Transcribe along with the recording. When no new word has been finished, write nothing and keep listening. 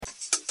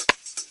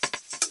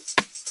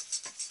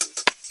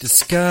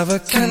Discover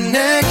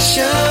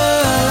connection,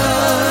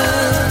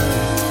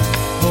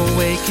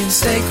 awaken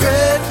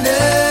sacredness,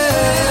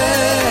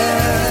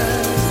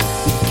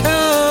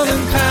 become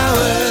empowered.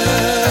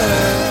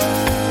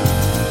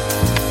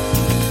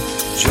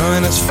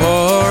 Join us for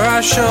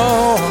our show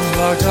on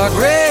Blog Talk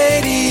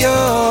Radio.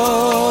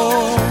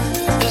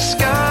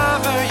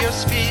 Discover your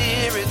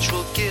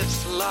spiritual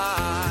gifts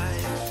live.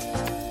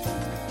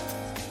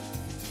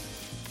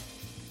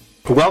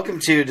 Welcome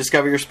to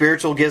Discover Your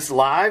Spiritual Gifts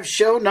Live,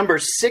 show number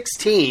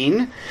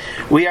 16.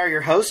 We are your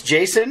hosts,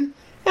 Jason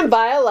and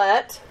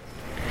Violet.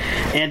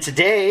 And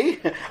today,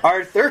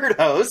 our third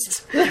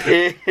host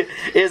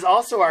is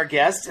also our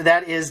guest.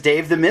 That is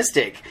Dave the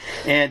Mystic.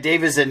 And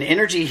Dave is an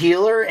energy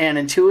healer and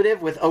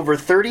intuitive with over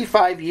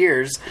 35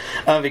 years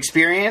of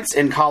experience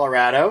in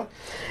Colorado.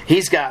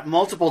 He's got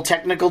multiple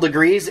technical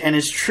degrees and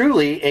is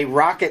truly a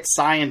rocket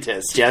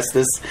scientist. Yes,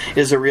 this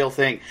is a real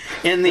thing.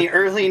 In the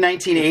early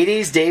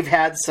 1980s, Dave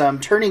had some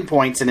turning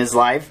points in his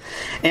life,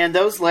 and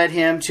those led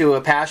him to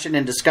a passion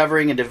in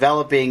discovering and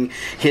developing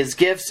his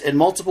gifts in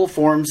multiple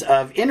forms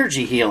of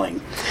energy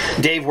healing.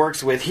 Dave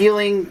works with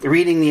healing,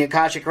 reading the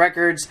Akashic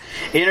Records,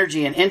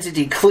 energy and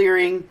entity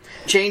clearing,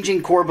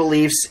 changing core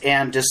beliefs,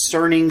 and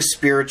discerning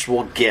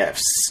spiritual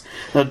gifts.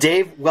 Now,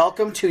 Dave,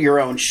 welcome to your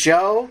own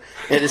show.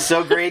 It is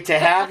so great to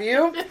have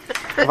you.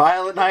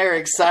 Violet and I are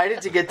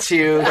excited to get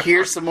to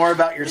hear some more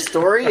about your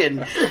story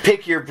and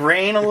pick your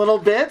brain a little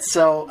bit.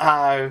 So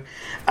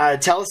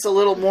tell us a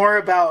little more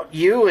about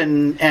you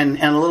and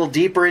a little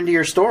deeper into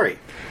your story.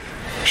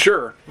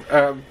 Sure.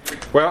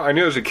 Well, I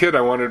knew as a kid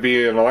I wanted to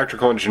be an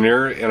electrical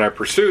engineer, and I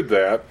pursued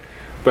that.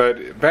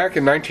 But back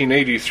in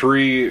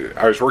 1983,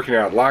 I was working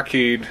out at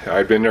Lockheed.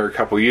 I'd been there a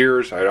couple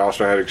years. I'd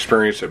also had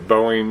experience at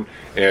Boeing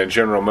and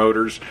General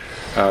Motors.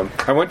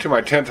 I went to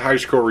my 10th high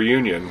school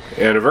reunion,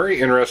 and a very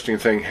interesting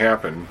thing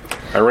happened.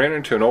 I ran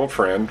into an old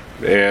friend,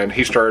 and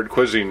he started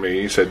quizzing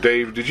me. He said,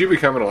 "Dave, did you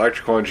become an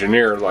electrical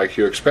engineer like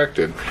you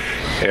expected?"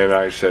 And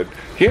I said,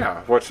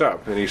 "Yeah, what's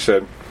up?" And he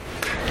said,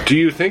 "Do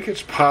you think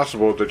it's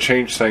possible to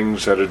change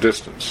things at a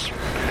distance?"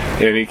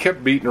 And he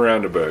kept beating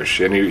around the bush,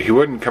 and he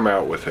wouldn't come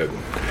out with it.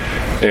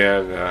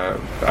 And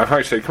I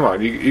finally said, "Come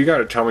on, you got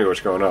to tell me what's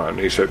going on." And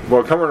he said,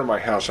 "Well, come over to my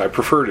house. I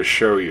prefer to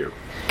show you."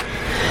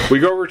 We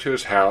go over to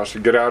his house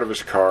and get out of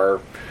his car.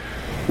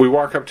 We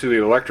walk up to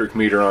the electric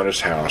meter on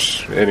his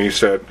house, and he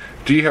said,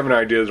 "Do you have an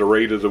idea of the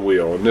rate of the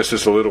wheel?" And this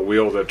is the little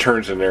wheel that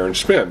turns in there and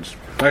spins.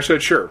 I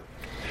said, "Sure."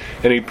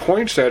 And he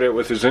points at it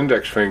with his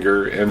index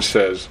finger and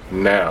says,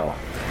 "Now."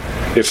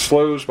 It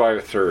slows by a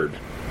third.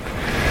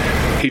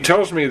 He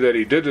tells me that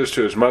he did this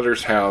to his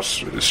mother's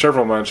house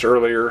several months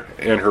earlier,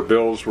 and her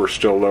bills were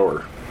still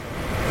lower.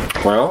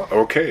 Well,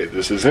 okay,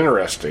 this is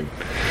interesting.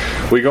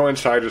 We go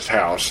inside his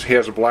house. He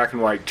has a black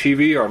and white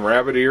TV on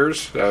rabbit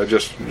ears,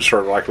 just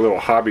sort of like a little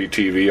hobby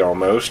TV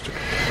almost.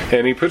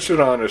 And he puts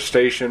it on a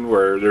station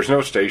where there's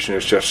no station,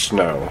 it's just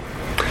snow.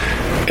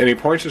 And he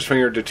points his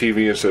finger to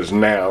TV and says,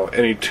 "Now,"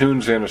 and he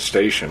tunes in a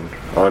station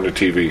on the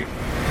TV.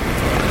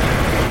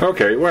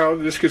 Okay, well,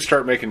 this could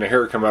start making the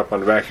hair come up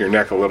on the back of your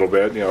neck a little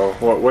bit. You know,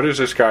 what is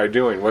this guy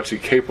doing? What's he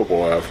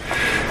capable of?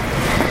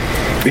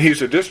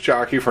 He's a disc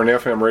jockey for an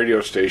FM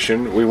radio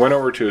station. We went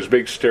over to his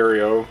big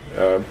stereo,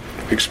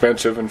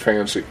 expensive and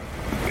fancy.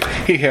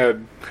 He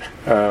had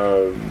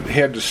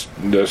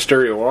the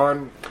stereo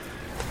on.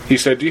 He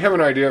said, "Do you have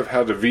an idea of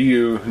how the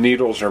VU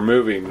needles are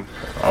moving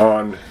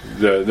on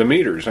the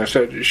meters?" And I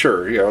said,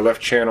 "Sure. You know,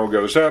 left channel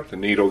goes up, the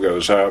needle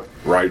goes up,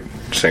 right,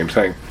 same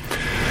thing."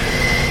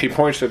 He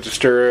points at the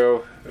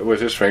stereo with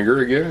his finger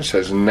again and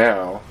says,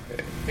 "Now,"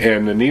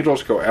 and the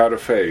needles go out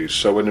of phase.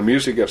 So when the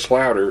music gets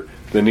louder,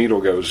 the needle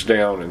goes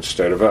down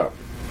instead of up.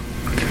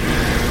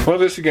 Well,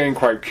 this is getting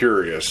quite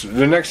curious.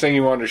 The next thing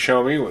he wanted to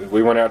show me,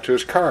 we went out to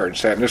his car and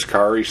sat in his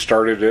car. He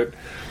started it.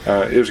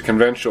 It was a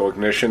conventional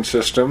ignition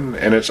system,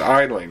 and it's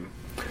idling.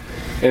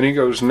 And he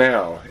goes,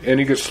 "Now." And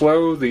he could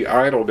slow the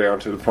idle down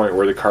to the point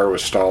where the car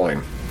was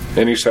stalling.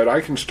 And he said, "I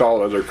can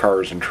stall other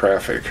cars in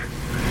traffic."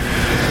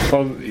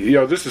 Well, you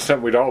know, this is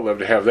something we'd all love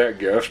to have that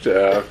gift.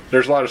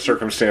 There's a lot of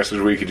circumstances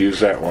we could use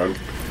that one.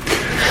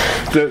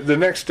 The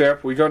next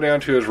step, we go down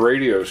to his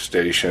radio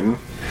station,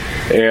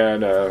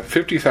 and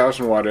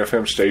 50,000 watt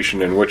FM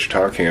station in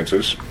Wichita,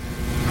 Kansas.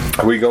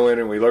 We go in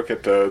and we look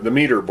at the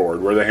meter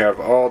board where they have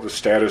all the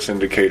status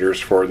indicators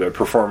for the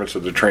performance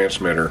of the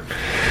transmitter.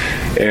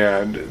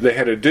 And they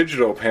had a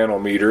digital panel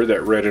meter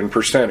that read in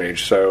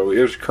percentage, so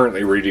it was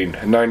currently reading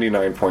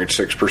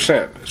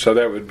 99.6%. So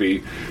that would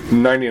be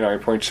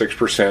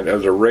 99.6%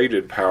 of the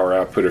rated power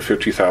output of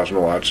 50,000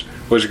 watts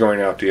was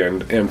going out the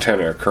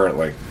antenna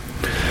currently.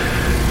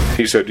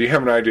 He said, "Do you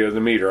have an idea of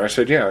the meter?" I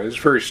said, "Yeah, it's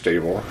very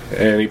stable."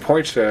 And he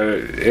points at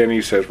it and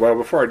he says, "Well,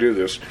 before I do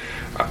this,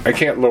 I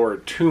can't lower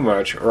it too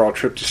much or I'll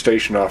trip the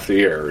station off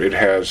the air. It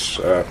has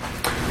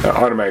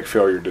automatic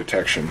failure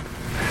detection."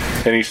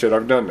 And he said,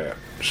 "I've done that."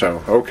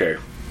 So, okay.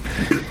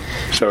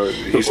 So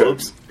he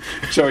said,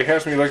 so he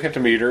has me look at the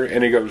meter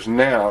and he goes,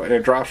 "Now," and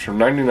it drops from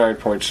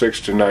 99.6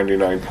 to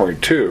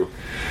 99.2.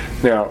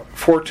 Now,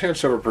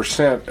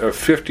 0.4% of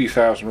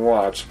 50,000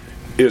 watts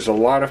is a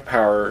lot of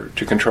power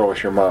to control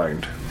with your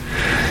mind.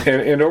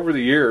 And over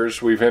the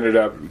years, we've ended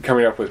up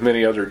coming up with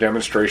many other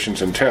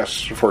demonstrations and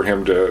tests for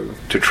him to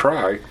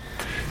try.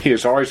 He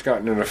has always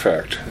gotten an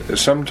effect.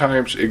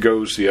 Sometimes it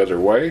goes the other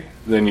way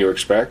than you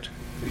expect.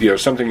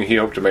 Something he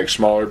hoped to make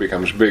smaller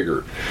becomes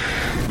bigger.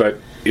 But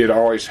it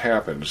always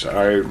happens.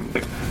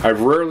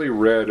 I've rarely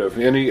read of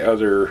any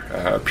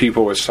other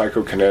people with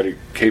psychokinetic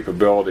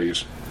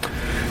capabilities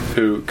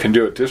who can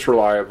do it this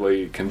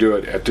reliably, can do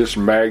it at this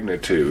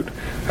magnitude.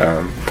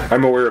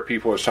 I'm aware of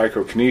people with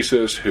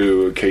psychokinesis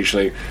who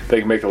occasionally they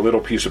can make a little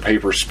piece of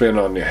paper spin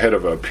on the head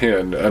of a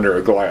pin under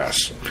a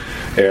glass,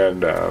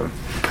 and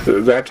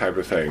that type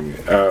of thing.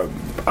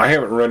 I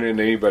haven't run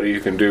into anybody who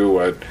can do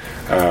what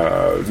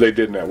they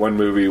did in that one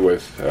movie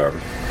with,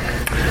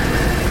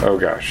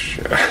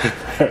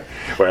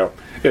 well,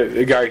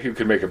 a guy who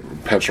can make a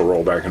pencil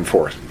roll back and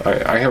forth.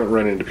 I haven't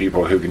run into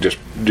people who can just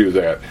do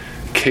that.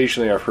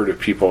 Occasionally I've heard of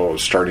people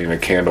starting a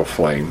candle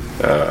flame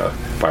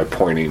by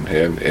pointing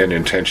and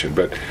intention,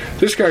 but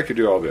this guy could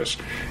do all this.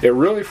 It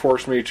really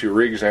forced me to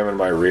re-examine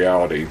my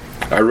reality.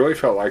 I really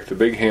felt like the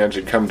big hands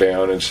had come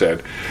down and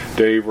said,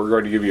 Dave, we're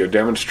going to give you a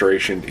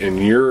demonstration in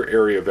your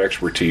area of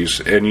expertise,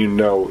 and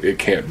it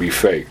can't be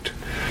faked.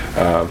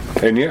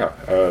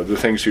 The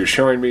things he was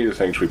showing me, the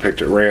things we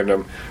picked at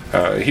random,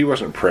 he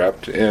wasn't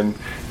prepped, and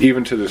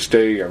even to this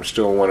day I'm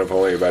still one of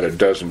only about a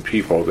dozen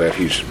people that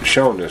he's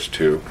shown this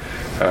to,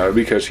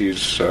 because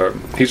he's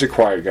a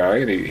quiet guy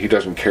and he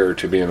doesn't care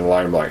to be in the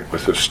limelight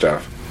with this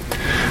stuff.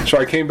 So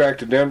I came back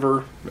to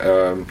Denver.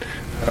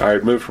 I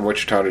had moved from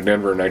Wichita to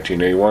Denver in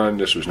 1981.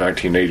 This was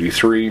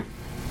 1983.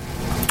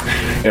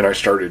 And I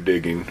started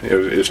digging.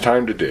 It was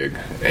time to dig.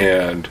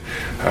 And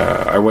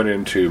I went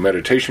into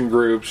meditation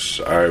groups.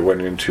 I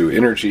went into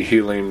energy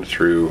healing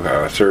through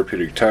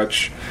therapeutic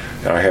touch.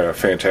 And I had a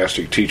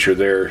fantastic teacher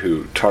there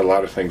who taught a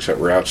lot of things that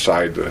were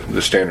outside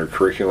the standard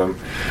curriculum.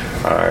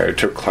 I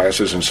took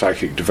classes in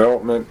psychic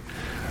development.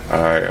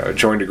 I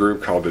joined a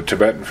group called the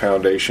Tibetan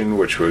Foundation,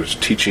 which was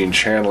teaching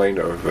channeling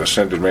of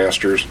ascended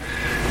masters.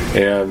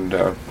 And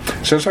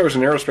since I was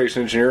an aerospace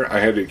engineer,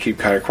 I had to keep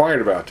kind of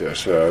quiet about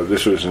this.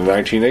 This was in the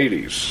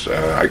 1980s.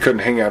 I couldn't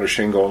hang out a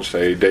shingle and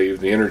say, Dave,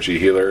 the energy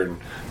healer, and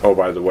oh,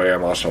 by the way,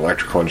 I'm also an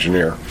electrical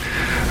engineer.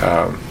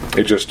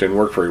 It just didn't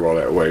work very well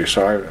that way,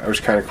 so I was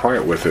kind of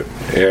quiet with it.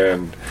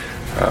 And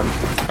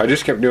I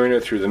just kept doing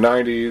it through the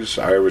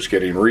 90s. I was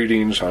getting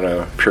readings on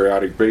a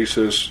periodic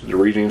basis. The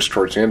readings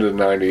towards the end of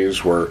the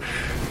 90s were,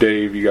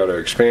 Dave, you got to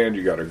expand,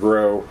 you got to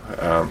grow.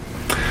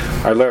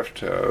 I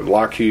left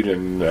Lockheed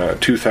in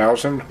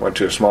 2000, went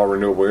to a small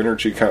renewable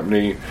energy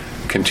company,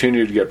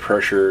 continued to get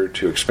pressure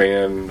to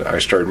expand. I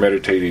started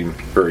meditating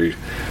very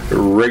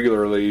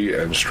regularly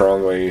and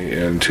strongly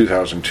in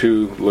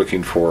 2002,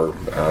 looking for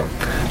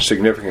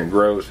significant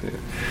growth.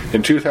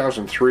 In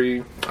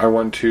 2003, I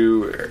won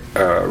 2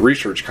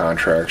 research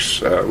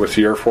contracts with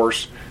the Air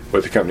Force,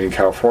 with a company in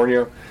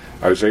California.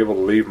 I was able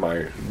to leave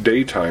my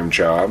daytime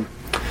job,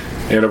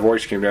 and a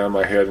voice came down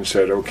my head and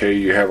said, okay,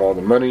 you have all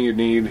the money you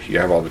need, you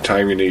have all the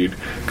time you need,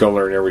 go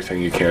learn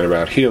everything you can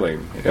about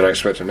healing. And I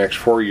spent the next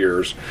 4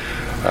 years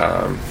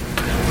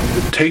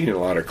taking a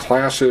lot of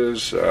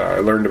classes. I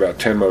learned about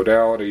 10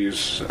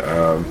 modalities.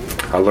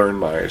 I learned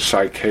my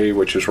Psych-K,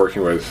 which is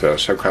working with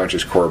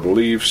subconscious core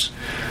beliefs,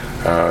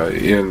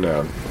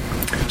 in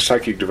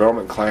psychic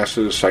development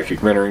classes, psychic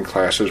mentoring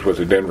classes with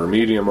a Denver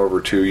medium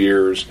over 2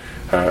 years.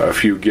 A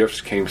few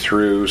gifts came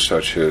through,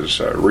 such as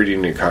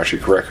reading the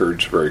Akashic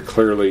Records very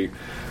clearly.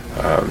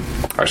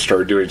 I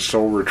started doing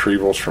soul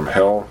retrievals from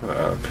hell.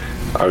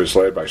 I was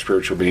led by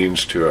spiritual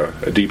beings to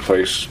a deep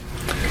place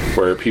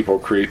where people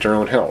create their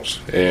own hells,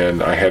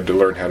 and I had to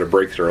learn how to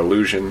break their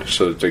illusion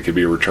so that they could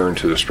be returned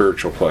to the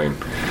spiritual plane.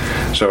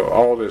 So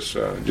all of this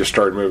just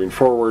started moving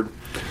forward,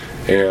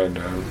 and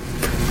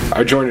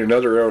I joined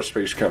another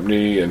aerospace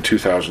company in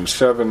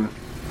 2007.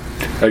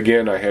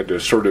 Again, I had to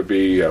sort of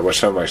be what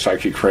some of my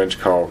psychic friends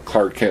call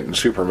Clark Kent and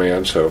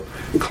Superman. So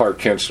Clark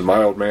Kent's the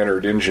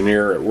mild-mannered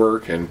engineer at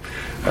work, and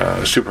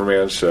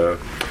Superman's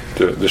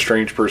the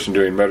strange person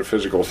doing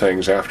metaphysical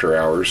things after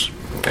hours.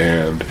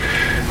 And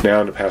now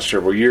in the past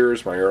several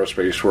years, my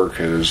aerospace work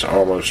has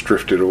almost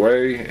drifted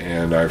away,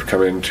 and I've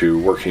come into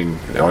working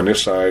on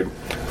this side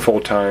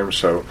full-time.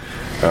 So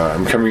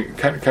I'm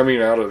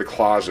coming out of the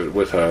closet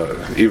with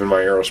even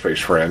my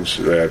aerospace friends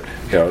that,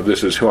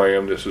 this is who I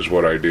am, this is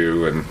what I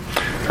do, and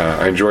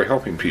I enjoy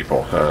helping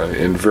people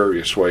in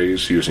various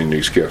ways using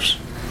these gifts.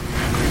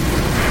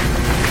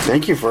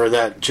 Thank you for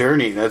that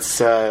journey.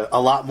 That's a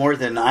lot more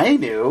than I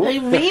knew.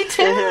 Me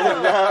too.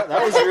 That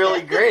was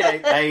really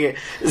great.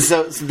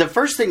 So the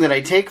first thing that I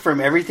take from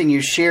everything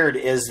you shared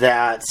is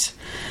that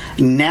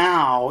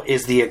now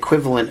is the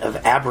equivalent of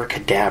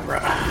abracadabra.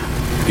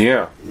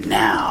 Yeah.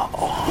 Now.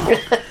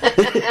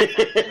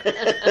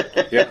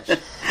 Yes.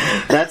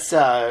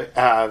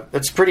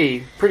 That's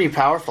pretty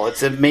powerful.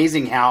 It's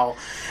amazing how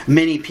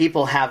many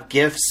people have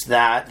gifts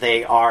that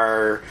they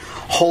are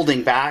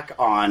holding back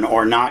on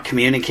or not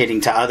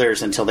communicating to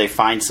others until they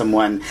find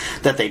someone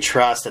that they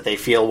trust, that they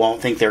feel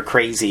won't think they're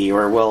crazy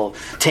or will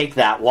take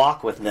that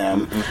walk with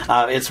them.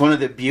 It's one of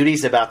the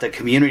beauties about the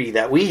community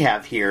that we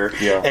have here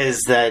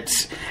is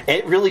that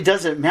it really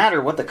doesn't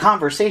matter what the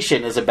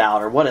conversation is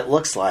about or what it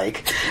looks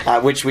like,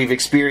 which we've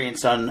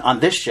experienced on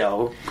this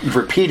show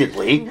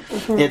repeatedly.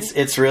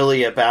 It's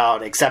really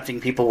about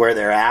accepting people where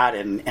they're at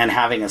and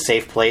having a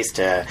safe place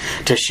to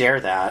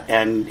share that,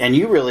 and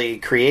you really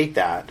create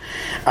that.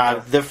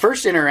 The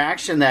first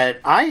interaction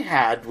that I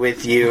had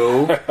with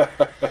you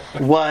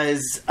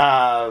was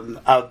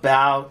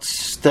about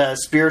the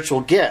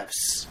spiritual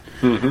gifts.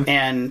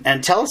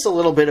 And tell us a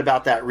little bit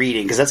about that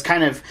reading, because that's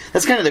kind of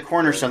the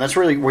cornerstone. That's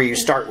really where you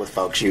start with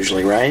folks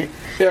usually, right?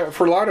 Yeah,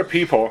 for a lot of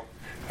people,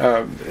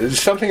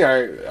 something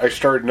I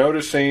started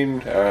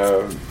noticing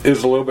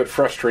is a little bit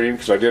frustrating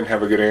because I didn't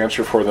have a good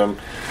answer for them.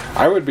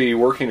 I would be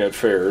working at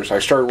fairs. I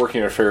started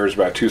working at fairs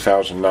about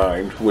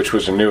 2009, which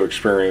was a new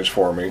experience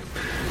for me.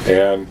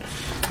 And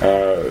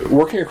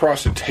working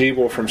across a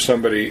table from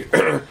somebody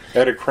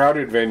at a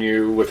crowded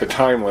venue with a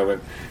time limit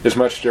is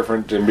much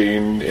different than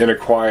being in a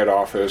quiet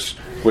office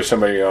with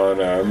somebody on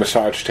a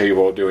massage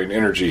table doing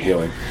energy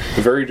healing.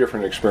 A very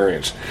different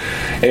experience.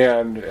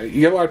 And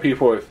you get a lot of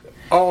people with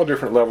all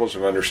different levels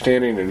of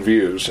understanding and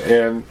views.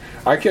 And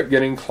I kept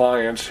getting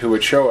clients who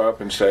would show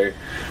up and say,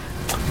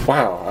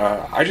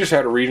 wow, I just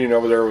had a reading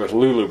over there with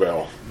Lulu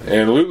Bell.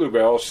 And Lulu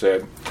Bell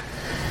said,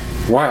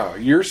 wow,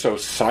 you're so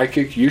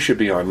psychic, you should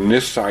be on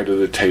this side of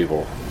the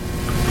table.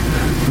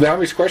 The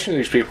obvious question to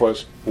these people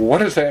is, what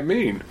does that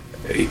mean?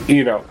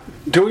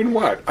 Doing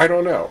what? I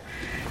don't know.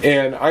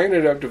 And I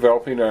ended up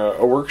developing a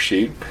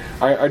worksheet.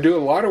 I do a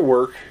lot of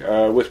work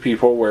with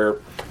people where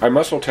I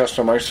muscle test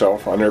on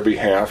myself on their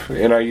behalf,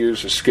 and I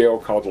use a scale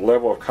called the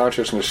Level of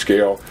Consciousness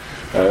Scale.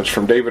 It's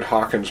from David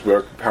Hawkins'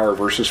 book, Power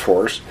versus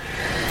Force.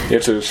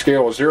 It's a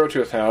scale of 0 to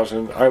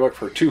 1,000. I look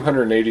for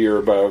 280 or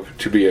above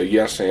to be a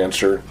yes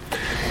answer.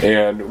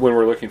 And when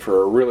we're looking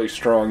for a really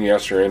strong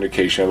yes or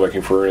indication, I'm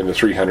looking for in the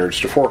 300s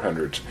to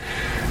 400s.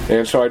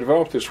 And so I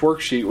developed this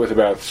worksheet with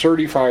about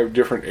 35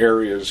 different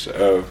areas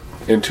of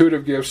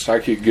intuitive gifts,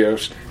 psychic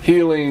gifts,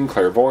 healing,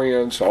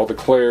 clairvoyance, all the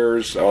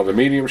clairs, all the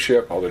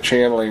mediumship, all the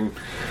channeling,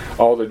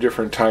 all the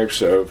different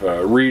types of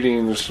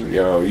readings,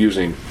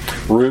 using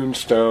rune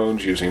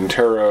stones, using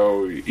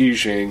tarot, I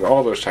Ching,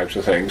 all those types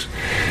of things.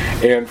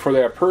 And for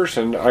that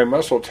person, I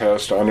muscle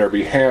test on their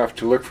behalf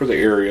to look for the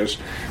areas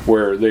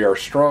where they are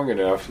strong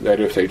enough that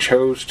if they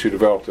chose to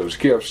develop those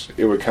gifts,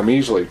 it would come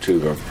easily to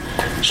them.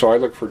 So I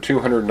look for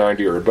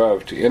 290 or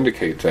above to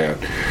indicate that.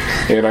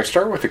 And I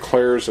start with the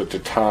clairs at the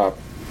top.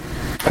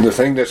 And the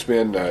thing that's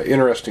been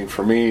interesting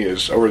for me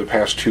is over the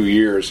past 2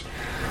 years,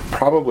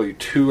 probably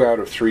 2 out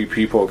of 3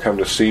 people who come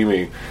to see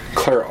me,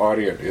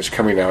 clairaudient is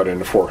coming out in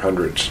the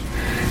 400s.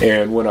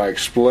 And when I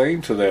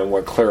explain to them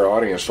what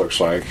clairaudience looks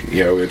like,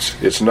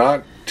 it's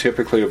not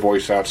typically a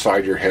voice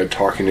outside your head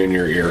talking in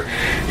your ear.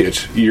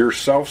 It's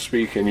yourself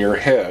speak in your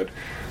head,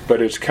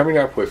 but it's coming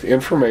up with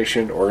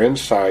information or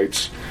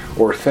insights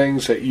or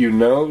things that you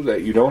know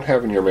that you don't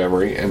have in your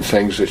memory and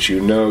things that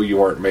you know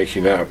you aren't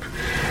making up.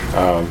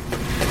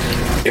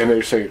 And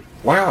they say,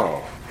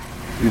 wow,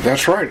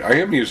 that's right, I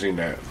am using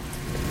that.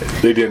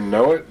 They didn't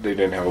know it, they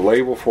didn't have a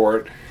label for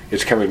it,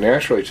 it's coming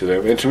naturally to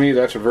them. And to me,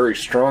 that's a very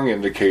strong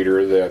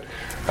indicator that,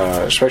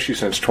 especially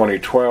since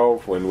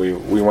 2012, when we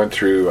went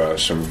through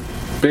some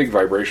big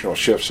vibrational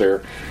shifts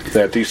there,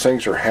 that these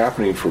things are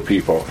happening for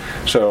people.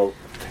 So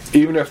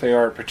even if they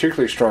aren't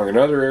particularly strong in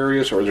other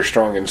areas or they're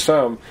strong in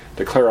some,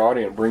 the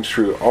clairaudient brings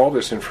through all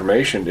this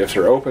information if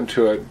they're open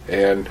to it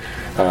and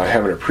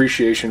have an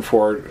appreciation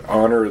for it,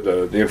 honor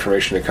the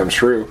information that comes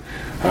through.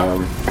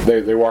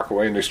 They walk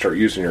away and they start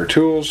using their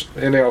tools,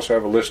 and they also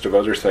have a list of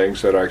other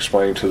things that I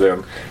explain to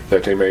them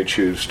that they may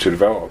choose to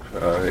develop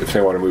if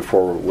they want to move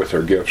forward with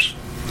their gifts.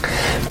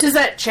 Does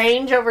that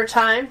change over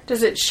time?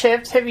 Does it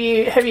shift? Have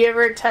you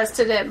ever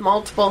tested it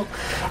multiple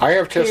I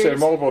have tested it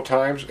multiple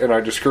times, and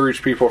I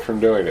discourage people from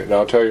doing it. And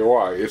I'll tell you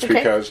why. It's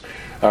because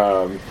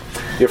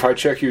if I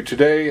check you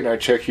today and I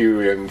check you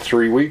in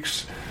 3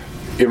 weeks,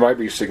 it might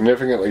be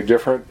significantly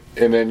different.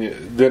 And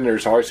then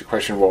there's always the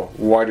question, well,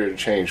 why did it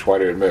change? Why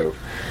did it move?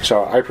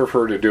 So I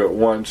prefer to do it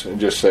once and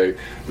just say,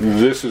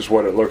 this is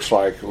what it looks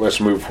like. Let's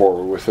move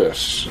forward with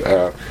this.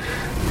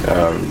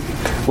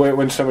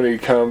 When somebody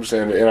comes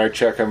and I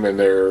check them and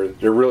they're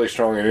really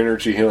strong in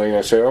energy healing,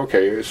 I say,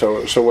 okay,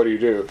 so what do you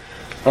do?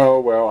 Oh,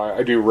 well,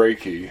 I do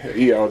Reiki.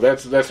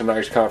 That's a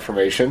nice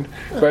confirmation.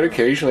 But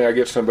occasionally I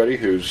get somebody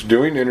who's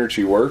doing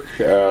energy work,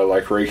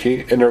 like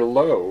Reiki, and they're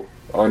low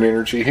on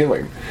energy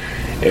healing.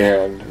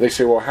 And they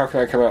say, well, how can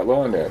I come out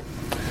low on that?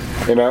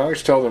 And I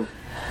always tell them,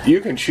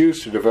 you can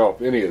choose to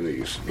develop any of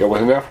these.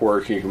 With enough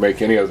work, you can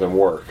make any of them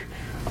work.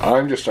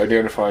 I'm just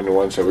identifying the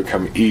ones that would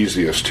come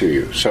easiest to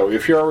you. So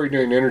if you're already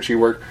doing energy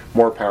work,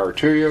 more power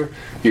to you.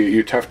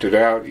 You toughed it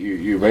out,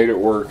 you made it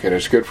work, and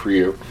it's good for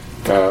you.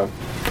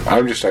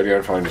 I'm just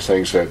identifying the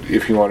things that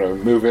if you want to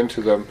move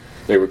into them,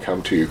 they would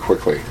come to you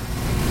quickly.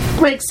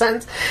 Makes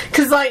sense.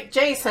 Because, like,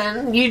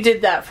 Jason, you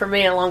did that for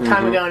me a long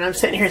time ago, and I'm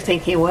sitting here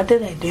thinking, what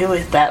did I do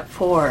with that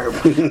for?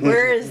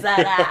 Where is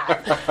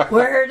that at?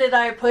 Where did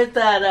I put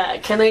that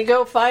at? Can I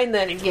go find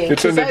that again?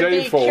 It's in the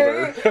Dave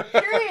folder.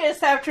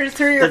 Curious after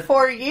 3 or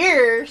 4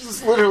 years.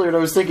 That's literally what I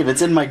was thinking.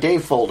 It's in my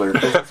Dave folder.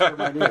 That's where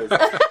mine is.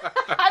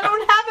 I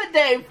don't have a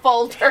Dave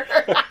folder.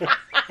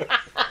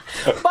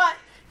 But,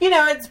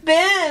 it's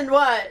been,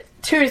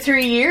 2 or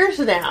 3 years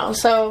now.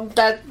 So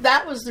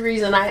that was the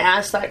reason I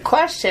asked that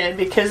question,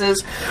 because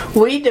as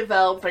we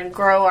develop and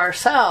grow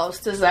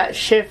ourselves, does that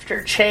shift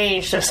or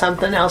change? Does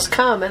something else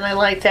come? And I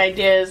like the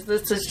idea is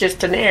this is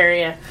just an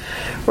area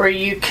where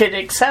you could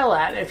excel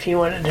at if you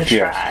wanted to try.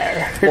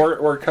 Yes.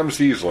 Or it comes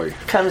easily.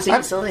 Comes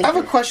easily. I have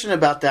a question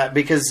about that,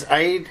 because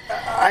I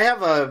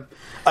have a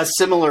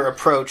similar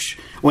approach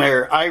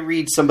where I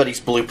read somebody's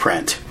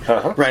blueprint.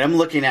 Right, I'm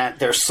looking at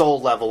their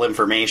soul level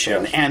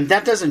information, and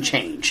that doesn't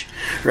change,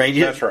 right?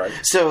 That's right.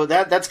 So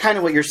that's kind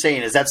of what you're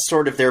saying, is that's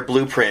sort of their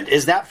blueprint.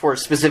 Is that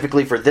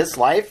specifically for this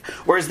life,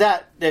 or is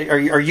that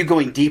are you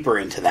going deeper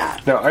into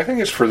that? No, I think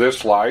it's for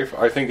this life.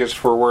 I think it's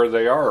for where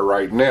they are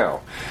right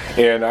now,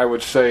 and I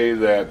would say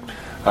that.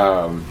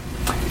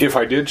 If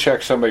I did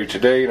check somebody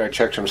today and I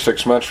checked them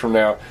 6 months from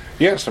now,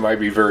 yes, it might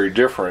be very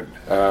different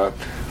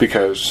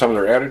because some of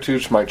their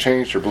attitudes might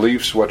change, their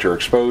beliefs, what they're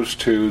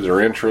exposed to,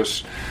 their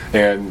interests,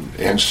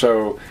 and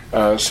so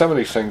some of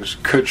these things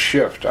could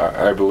shift,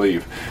 I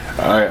believe.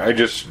 I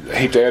just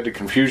hate to add the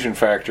confusion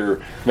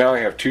factor. Now I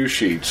have 2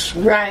 sheets.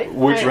 Right.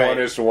 Which one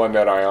is the one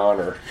that I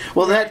honor?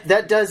 Well,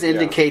 that does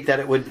indicate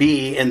that it would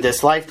be in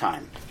this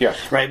lifetime.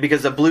 Yes. Right,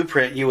 because a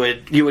blueprint you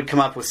would come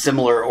up with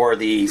similar or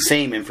the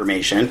same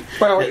information.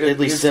 Well, at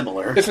least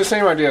similar. It's the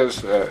same idea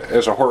as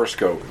a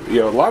horoscope.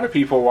 A lot of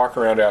people walk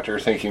around out there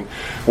thinking,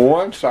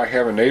 once I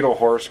have a natal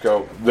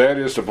horoscope, that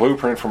is the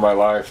blueprint for my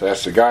life.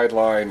 That's the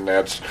guideline.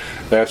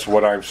 That's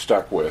what I'm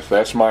stuck with.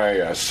 That's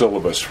my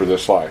syllabus for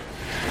this life.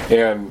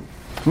 And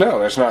no,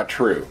 that's not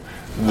true.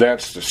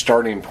 That's the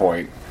starting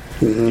point.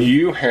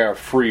 You have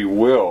free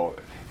will.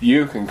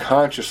 You can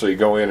consciously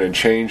go in and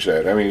change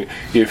that. I mean,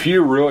 if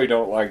you really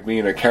don't like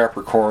being a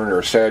Capricorn or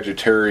a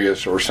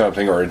Sagittarius or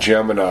something, or a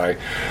Gemini,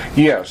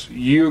 yes,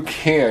 you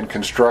can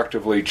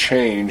constructively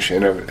change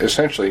and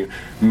essentially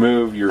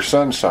move your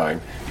sun sign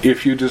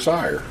if you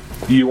desire.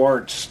 You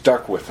aren't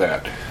stuck with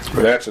that.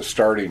 That's a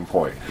starting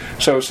point.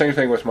 So same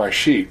thing with my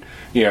sheet.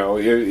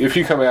 If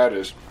you come out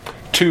as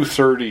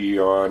 230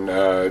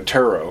 on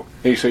tarot,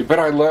 and you say, but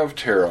I love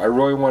tarot, I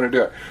really want to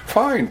do it.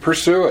 Fine,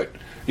 pursue it.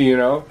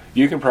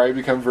 You can probably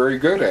become very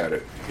good at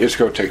it. It's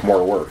going to take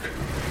more work.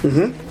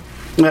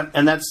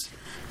 And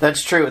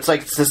that's true. It's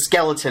like it's the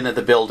skeleton of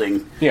the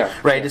building. Yeah.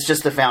 Right? Yeah. It's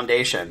just the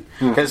foundation.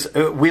 Because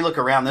we look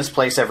around this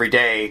place every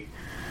day,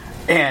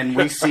 and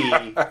we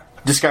see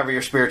discover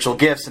your spiritual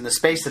gifts in the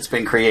space that's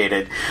been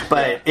created.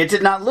 But it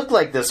did not look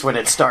like this when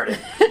it started.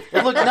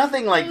 It looked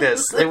nothing like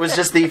this. It was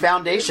just the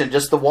foundation,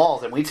 just the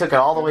walls, and we took it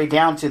all the way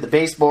down to the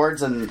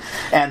baseboards and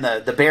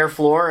the bare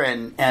floor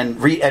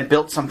and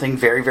built something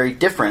very, very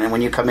different. And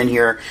when you come in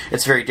here,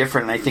 it's very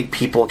different. And I think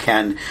people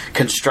can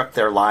construct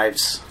their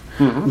lives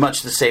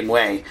much the same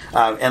way.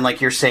 And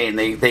like you're saying,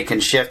 they can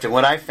shift. And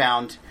what I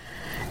found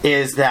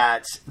is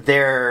that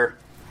their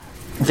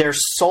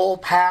soul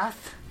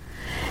path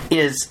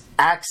is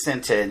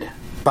accented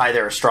by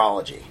their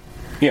astrology.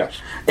 Yes.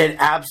 It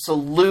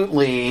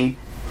absolutely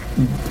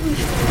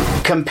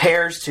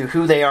compares to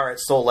who they are at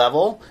soul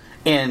level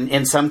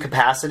in some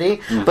capacity,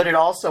 but it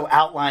also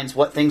outlines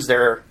what things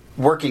they're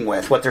working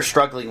with, what they're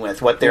struggling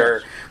with, what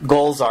their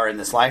goals are in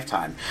this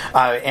lifetime.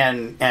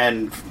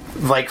 And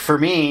like for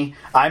me,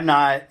 I'm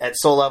not at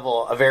soul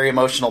level a very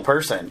emotional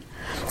person.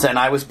 And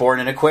I was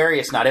born in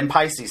Aquarius, not in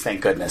Pisces,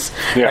 thank goodness.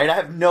 Yeah. Right? I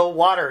have no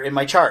water in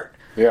my chart.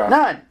 Yeah.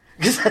 None.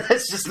 Because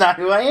that's just not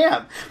who I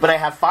am. But I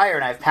have fire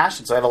and I have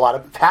passion, so I have a lot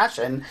of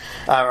passion,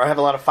 or I have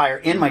a lot of fire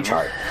in my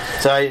chart.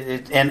 So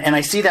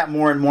I see that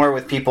more and more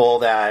with people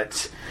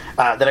that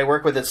I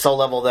work with at soul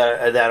level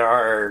that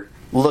are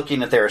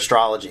looking at their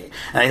astrology.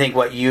 And I think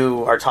what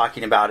you are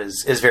talking about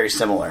is very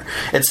similar.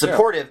 It's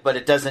supportive, but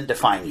it doesn't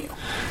define you.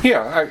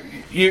 Yeah,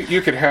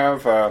 you could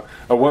have a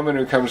woman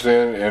who comes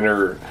in and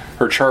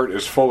her chart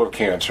is full of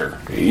Cancer.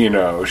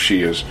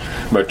 She is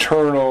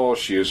maternal,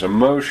 she is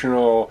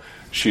emotional,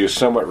 she is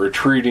somewhat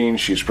retreating,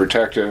 she's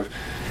protective.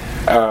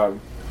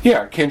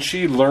 Can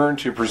she learn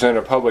to present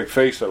a public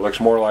face that looks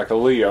more like a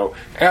Leo?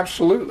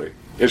 Absolutely.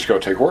 It's going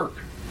to take work.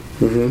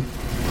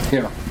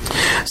 Yeah.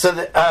 So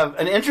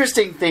an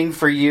interesting thing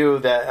for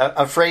you,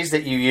 a phrase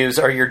that you use,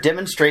 are your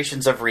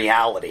demonstrations of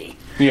reality.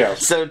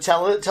 Yes. So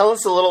tell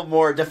us a little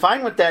more.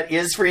 Define what that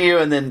is for you,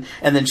 and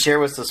then share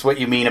with us what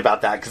you mean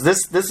about that,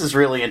 because this is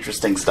really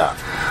interesting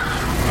stuff.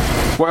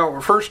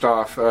 Well, first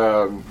off,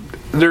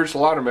 there's a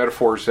lot of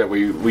metaphors that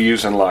we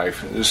use in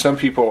life. Some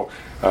people,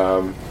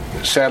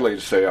 sadly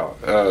to say,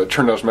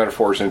 turn those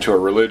metaphors into a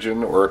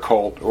religion or a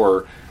cult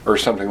or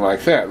something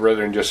like that,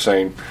 rather than just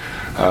saying,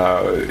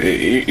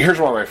 here's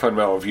one of my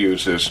fundamental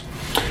views is,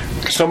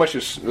 so much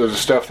of the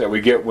stuff that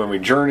we get when we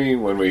journey,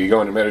 when we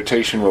go into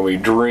meditation, when we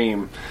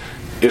dream,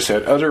 is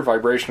at other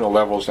vibrational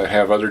levels that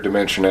have other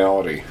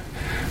dimensionality.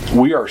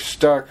 We are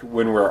stuck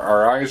when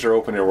our eyes are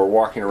open and we're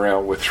walking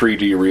around with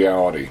 3D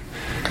reality.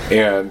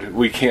 And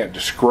we can't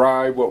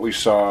describe what we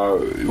saw.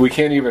 We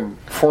can't even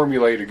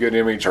formulate a good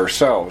image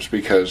ourselves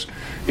because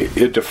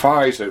it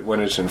defies it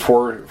when it's in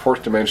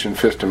fourth dimension,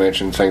 fifth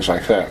dimension, things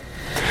like that.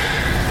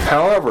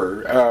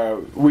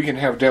 However, we can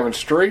have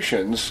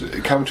demonstrations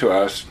come to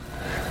us,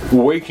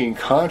 waking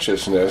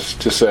consciousness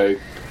to say,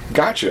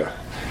 gotcha.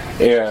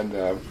 And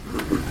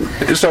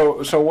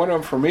so one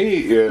of them for me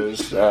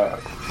is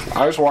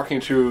I was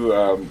walking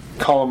through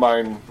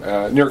Columbine,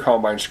 near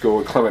Columbine School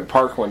at Clement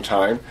Park one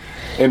time,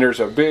 and there's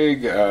a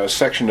big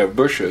section of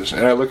bushes,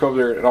 and I look over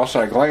there and all of a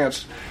sudden I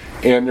glance,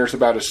 and there's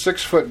about a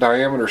 6-foot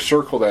diameter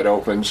circle that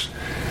opens,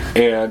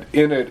 and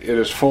in it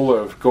is full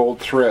of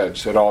gold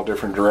threads at all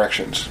different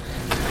directions.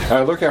 And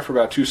I look after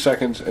about 2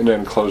 seconds and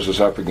then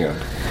closes up again.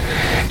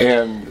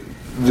 And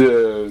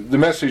the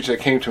message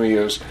that came to me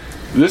is,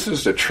 this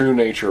is the true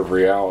nature of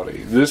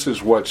reality. This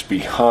is what's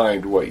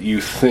behind what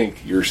you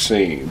think you're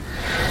seeing.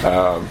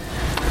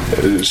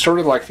 Sort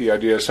of like the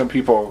idea, some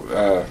people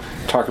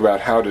talk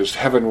about how does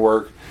heaven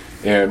work,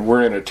 and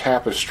we're in a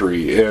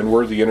tapestry, and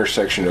we're the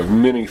intersection of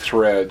many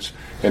threads,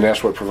 and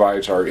that's what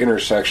provides our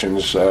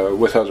intersections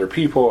with other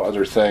people,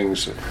 other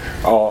things,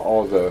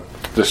 all the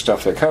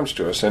stuff that comes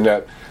to us, and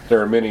that there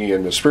are many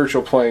in the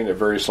spiritual plane at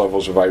various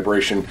levels of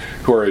vibration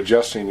who are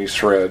adjusting these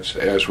threads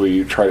as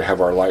we try to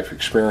have our life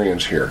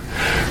experience here.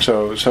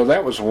 So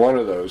that was one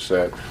of those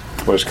that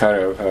was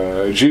kind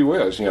of, gee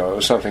whiz,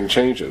 something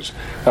changes.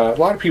 A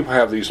lot of people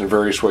have these in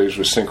various ways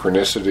with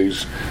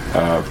synchronicities,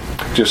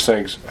 just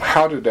things,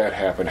 how did that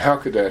happen? How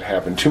could that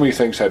happen? Too many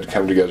things had to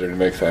come together to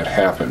make that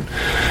happen.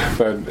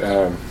 But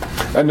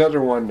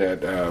another one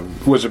that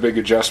was a big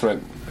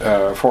adjustment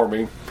for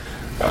me,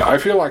 I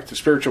feel like the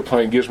spiritual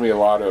plane gives me a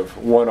lot of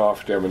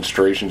one-off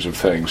demonstrations of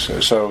things,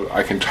 so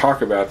I can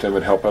talk about them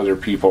and help other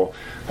people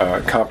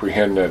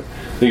comprehend that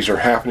these are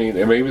happening,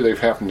 and maybe they've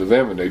happened to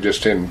them and they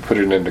just didn't put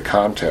it into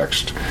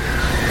context.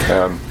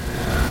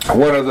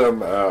 One of them,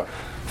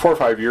 4 or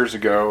 5 years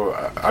ago,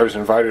 I was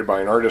invited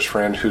by an artist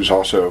friend who's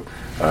also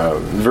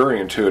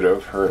very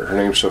intuitive. Her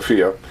name's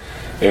Sophia.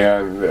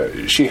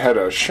 And she had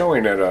a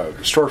showing at a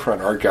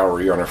storefront art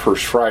gallery on a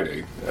first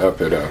Friday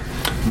up at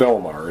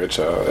Belmar. It's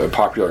a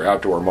popular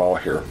outdoor mall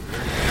here.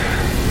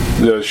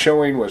 The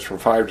showing was from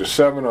 5 to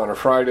 7 on a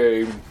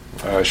Friday.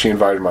 She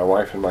invited my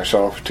wife and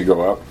myself to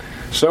go up.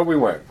 So we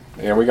went.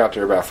 And we got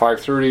there about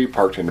 5:30,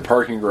 parked in the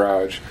parking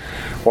garage,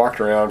 walked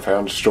around,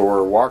 found a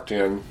store, walked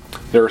in.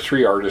 There were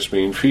 3 artists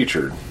being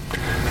featured.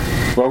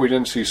 Well, we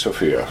didn't see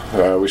Sophia.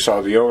 We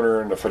saw the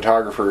owner and the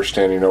photographer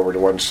standing over to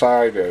one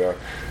side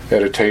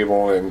at a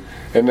table, and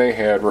they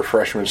had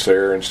refreshments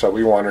there, and so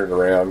we wandered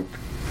around.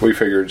 We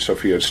figured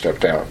Sophia had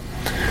stepped out.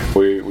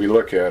 We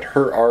look at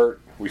her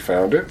art, we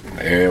found it,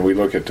 and we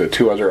look at the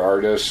 2 other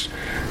artists,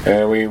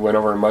 and we went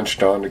over and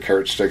munched on the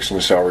carrot sticks and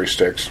the celery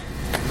sticks.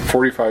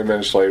 45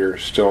 minutes later,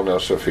 still no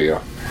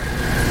Sophia.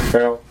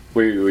 Well,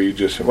 we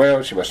just, she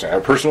must have had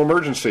a personal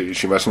emergency.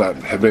 She must not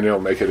have been able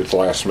to make it at the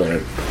last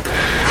minute.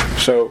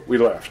 So we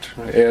left.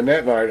 And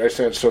that night I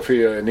sent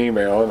Sophia an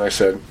email and I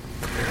said,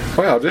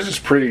 wow, this is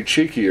pretty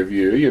cheeky of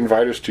you. You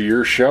invite us to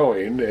your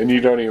showing and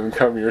you don't even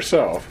come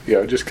yourself.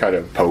 Just kind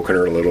of poking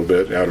her a little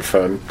bit out of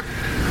fun.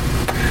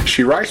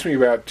 She writes me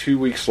about 2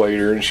 weeks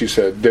later and she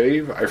said,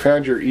 Dave, I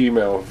found your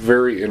email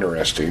very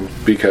interesting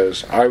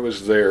because I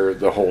was there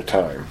the whole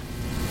time.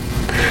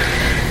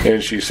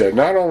 And she said,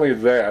 not only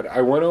that, I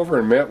went over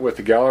and met with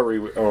the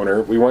gallery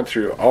owner. We went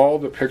through all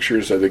the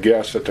pictures of the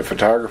guests that the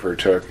photographer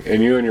took,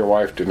 and you and your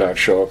wife did not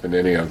show up in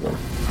any of them.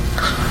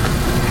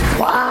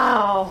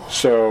 Wow.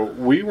 So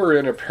we were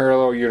in a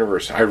parallel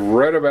universe. I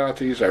read about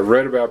these. I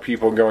read about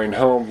people going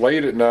home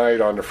late at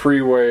night on the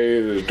freeway.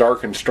 It was a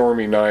dark and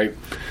stormy night.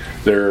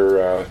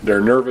 They're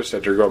nervous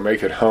that they're going to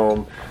make it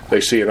home.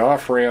 They see an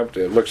off-ramp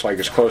that looks like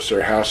it's close to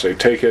their house. They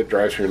take it,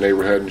 drive through the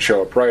neighborhood, and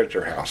show up right at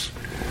their house.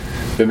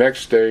 The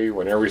next day,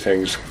 when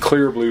everything's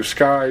clear blue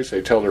skies,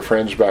 they tell their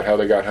friends about how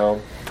they got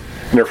home.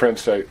 And their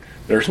friends say,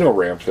 there's no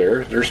ramp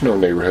there, there's no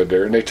neighborhood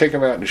there. And they take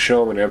them out and show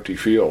them an empty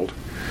field.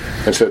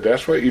 And said,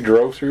 that's what you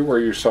drove through where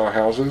you saw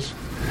houses?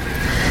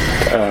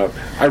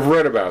 I've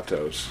read about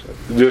those.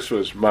 This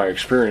was my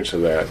experience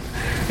of that.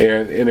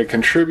 And it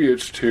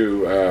contributes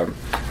to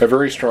a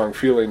very strong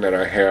feeling that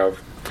I have.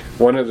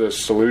 One of the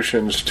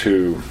solutions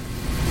to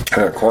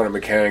quantum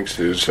mechanics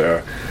is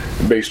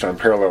based on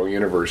parallel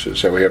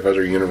universes, that we have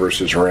other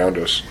universes around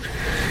us.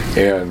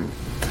 And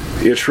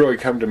it's really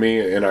come to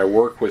me, and I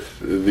work with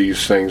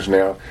these things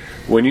now.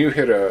 When you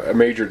hit a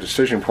major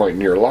decision point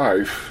in your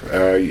life,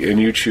 and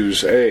you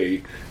choose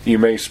A, you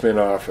may spin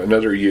off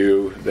another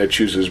you that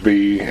chooses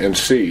B and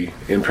C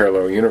in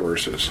parallel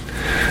universes.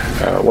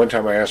 One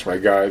time I asked my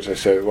guides, I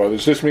said, well,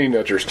 does this mean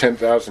that there's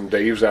 10,000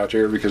 Daves out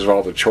there because of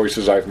all the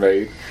choices I've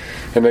made?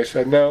 And they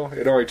said, no,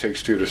 it only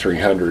takes 200 to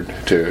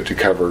 300 to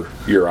cover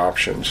your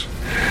options.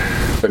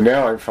 But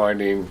now I'm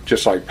finding,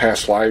 just like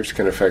past lives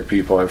can affect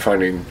people, I'm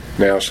finding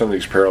now some of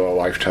these parallel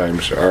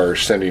lifetimes are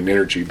sending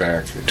energy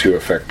back to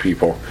affect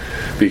people,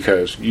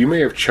 because you may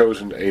have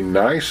chosen a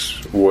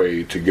nice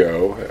way to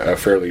go, a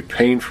fairly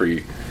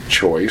pain-free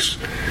choice,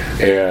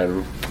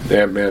 and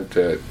that meant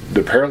that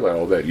the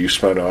parallel that you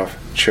spun off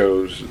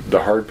chose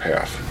the hard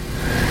path.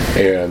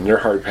 And their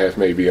hard path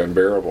may be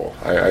unbearable.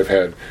 I've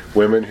had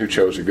women who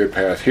chose a good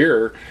path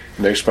here,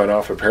 and they spun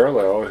off a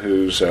parallel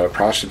who's a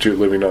prostitute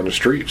living on the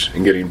streets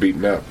and getting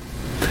beaten up.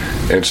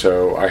 And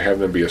so I have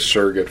them be a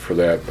surrogate for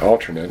that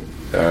alternate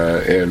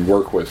and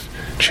work with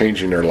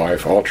changing their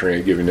life, altering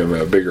it, giving them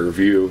a bigger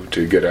view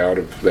to get out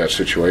of that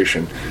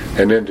situation,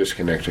 and then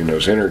disconnecting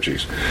those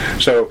energies.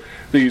 So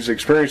these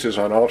experiences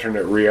on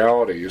alternate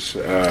realities,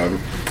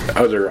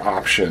 other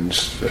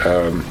options,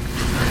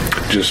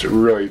 just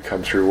really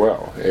come through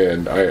well.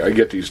 And I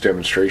get these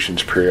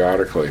demonstrations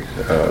periodically.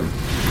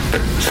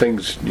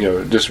 Things,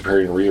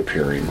 disappearing and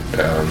reappearing.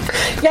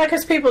 Yeah,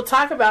 because people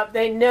talk about,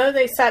 they know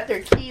they set their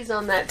keys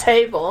on that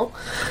table.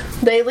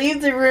 They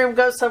leave the room,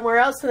 go somewhere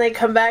else, and they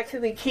come back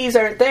and the keys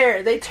aren't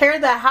there. They tear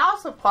the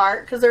house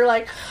apart because they're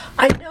like,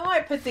 I know I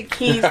put the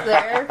keys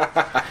there.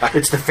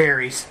 It's the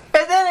fairies.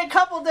 And then a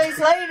couple days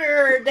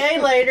later, or a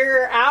day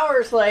later, or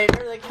hours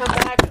later, they come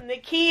back and the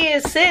key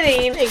is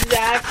sitting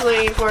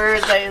exactly where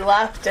they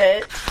left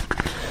it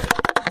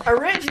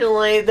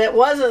originally, that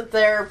wasn't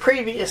there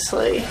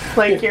previously.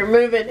 Like you're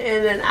moving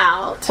in and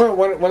out. Well,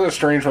 one of the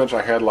strange ones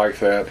I had like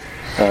that,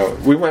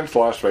 we went to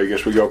Las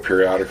Vegas, we go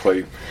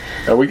periodically,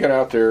 and we got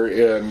out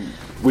there and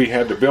we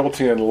had the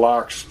built-in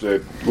locks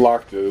that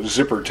locked the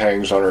zipper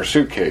tangs on our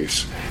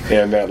suitcase,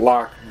 and that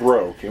lock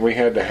broke, and we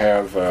had to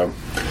have a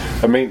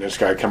maintenance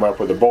guy come up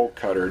with a bolt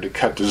cutter to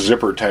cut the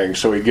zipper tang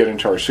so we'd get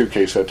into our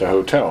suitcase at the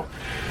hotel.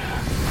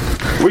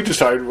 We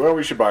decided, well,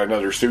 we should buy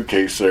another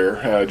suitcase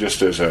there,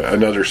 just as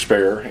another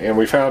spare, and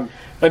we found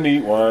a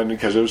neat one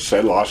because it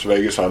said Las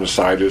Vegas on the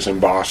side, it was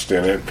embossed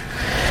in it.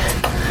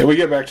 And we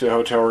get back to the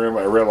hotel room,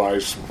 I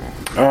realized,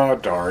 oh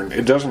darn,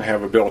 it doesn't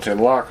have a built-in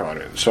lock on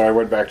it. So I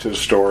went back to the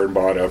store and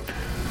bought the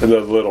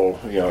little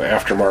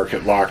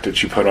aftermarket lock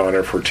that you put on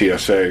it for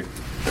TSA.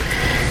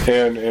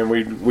 And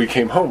we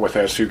came home with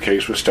that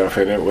suitcase with stuff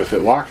in it with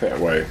it locked that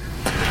way.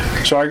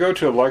 So I go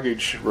to a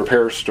luggage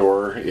repair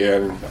store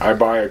and I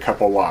buy a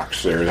couple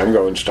locks there. I'm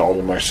going to install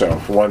them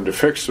myself. One to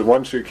fix the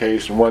one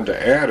suitcase and one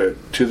to add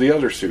it to the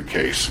other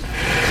suitcase.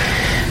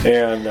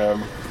 And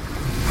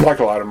like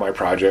a lot of my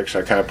projects,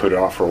 I kind of put it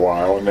off for a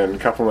while. And then a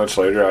couple months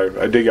later,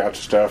 I dig out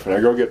the stuff and I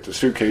go get the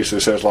suitcase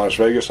that says Las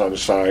Vegas on the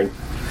side.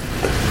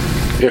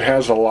 It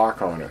has a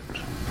lock on it.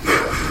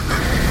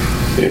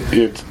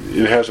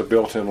 It has a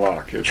built-in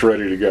lock. It's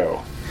ready to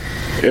go.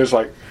 It's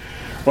like,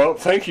 well,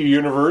 thank you,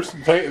 universe.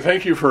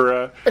 Thank you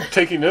for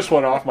taking this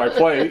one off my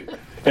plate.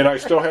 And I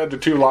still had the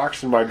two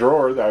locks in my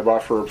drawer that I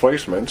bought for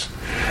replacements.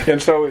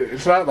 And so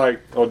it's not like,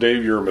 oh,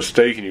 Dave, you're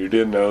mistaken. You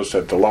didn't notice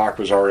that the lock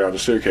was already on the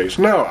suitcase.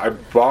 No, I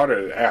bought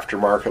an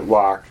aftermarket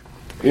lock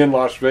in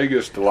Las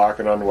Vegas to lock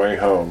it on the way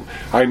home.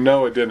 I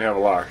know it didn't have a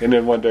lock. And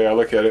then one day I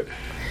look at it,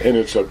 and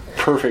it's a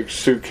perfect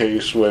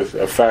suitcase with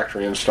a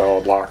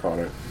factory-installed lock on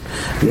it.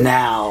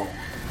 Now,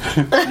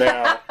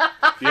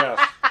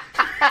 yes.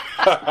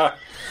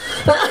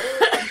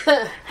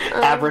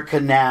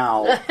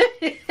 Abracanow.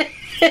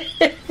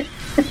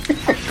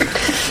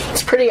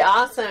 It's pretty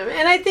awesome.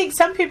 And I think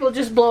some people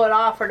just blow it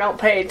off or don't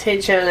pay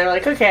attention. They're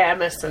like, okay, I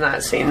must have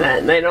not seen that.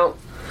 And they don't,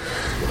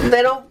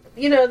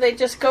 they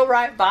just go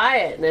right by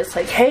it. And it's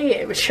like, hey,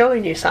 it was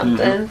showing you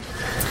something.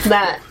 Mm-hmm.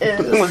 That is...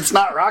 Well, it's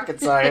not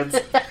rocket science.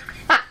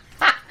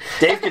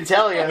 Dave can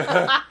tell you.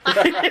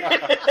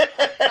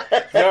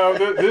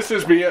 No, this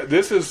is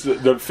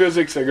the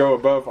physics that go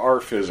above our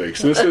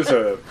physics. This is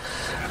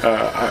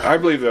I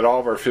believe that all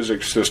of our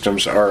physics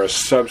systems are a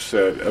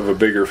subset of a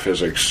bigger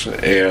physics,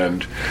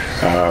 and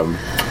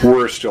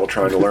we're still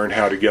trying to learn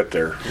how to get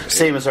there.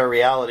 Same as our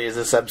reality is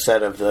a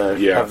subset of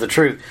the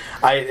truth.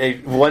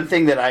 One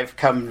thing that I've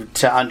come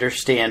to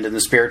understand in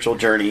the spiritual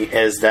journey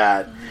is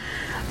that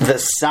the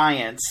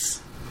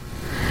science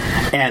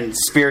and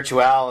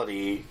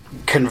spirituality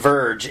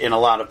converge in a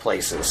lot of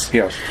places.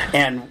 Yes.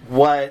 And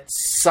what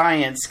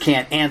science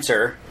can't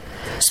answer,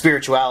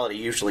 spirituality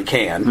usually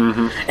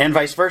can, and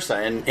vice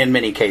versa in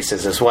many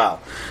cases as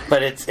well.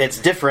 But it's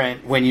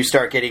different when you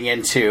start getting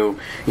into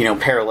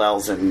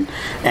parallels and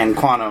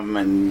quantum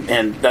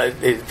and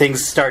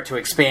things start to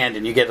expand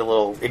and it gets a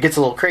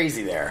little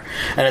crazy there,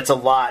 and it's a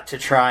lot to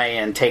try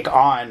and take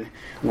on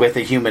with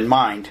a human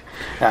mind.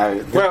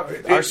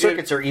 Our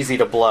circuits are easy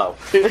to blow.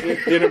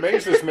 It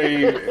amazes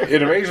me.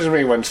 It amazes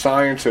me when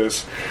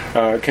scientists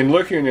can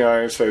look you in the eye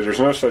and say, "There's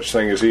no such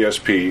thing as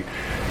ESP,"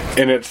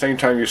 and at the same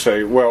time you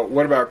say, "Well,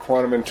 what about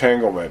quantum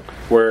entanglement,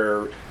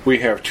 where we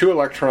have two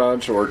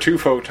electrons or two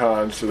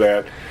photons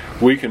that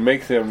we can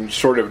make them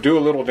sort of do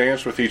a little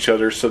dance with each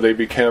other, so they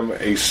become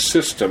a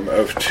system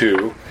of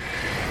two,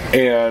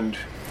 and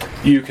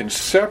you can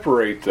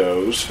separate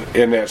those,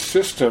 and that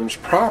system's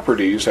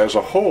properties as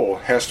a whole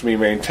has to be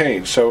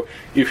maintained. So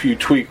if you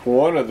tweak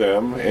one of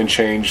them and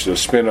change the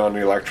spin on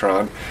the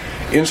electron,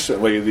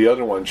 instantly the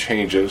other one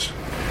changes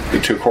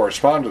to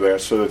correspond to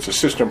that, so that the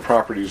system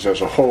properties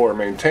as a whole are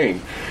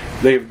maintained.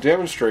 They've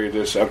demonstrated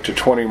this up to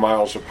 20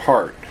 miles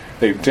apart.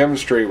 They've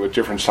demonstrated with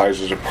different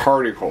sizes of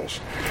particles.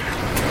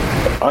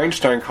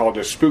 Einstein called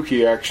this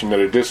spooky action at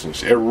a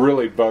distance. It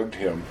really bugged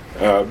him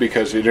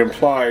because it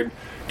implied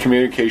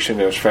communication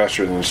that was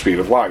faster than the speed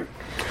of light.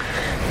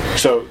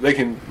 So they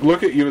can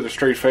look at you with a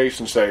straight face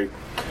and say,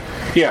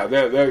 yeah,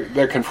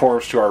 that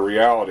conforms to our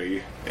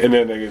reality. And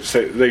then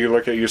they can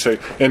look at you and say,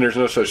 and there's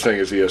no such thing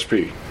as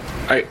ESP.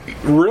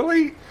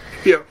 Really?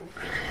 Yeah.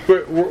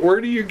 Where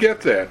do you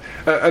get that?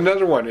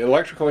 Another one,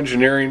 electrical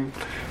engineering.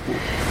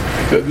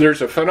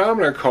 There's a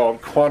phenomenon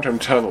called quantum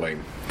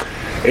tunneling.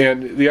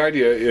 And the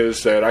idea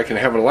is that I can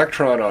have an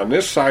electron on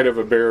this side of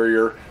a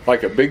barrier,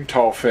 like a big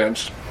tall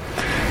fence,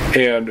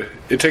 and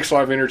it takes a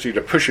lot of energy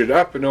to push it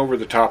up and over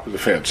the top of the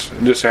fence.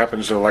 And this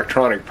happens in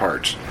electronic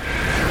parts.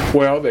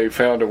 Well, they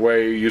found a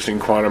way using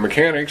quantum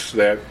mechanics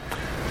that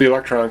the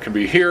electron can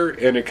be here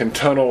and it can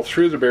tunnel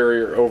through the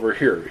barrier over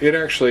here. It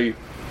actually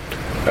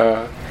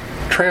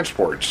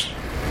transports.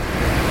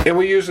 And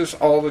we use this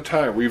all the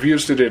time. We've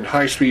used it in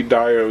high-speed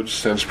diodes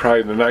since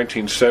probably the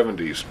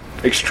 1970s.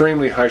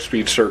 Extremely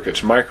high-speed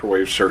circuits,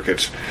 microwave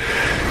circuits.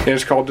 And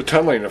it's called the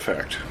tunneling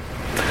effect.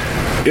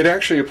 It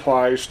actually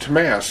applies to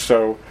mass.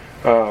 So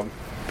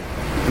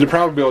the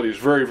probability is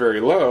very, very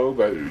low.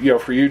 But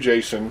for you,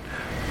 Jason,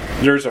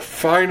 there's a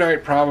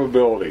finite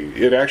probability.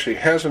 It actually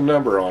has a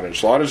number on it.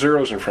 There's a lot of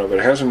zeros in front of it.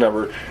 It has a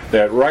number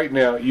that right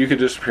now you could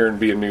disappear and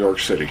be in New York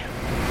City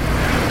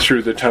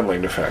through the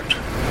tunneling effect.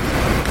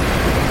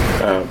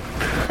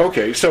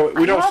 Okay, so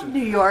we don't. I love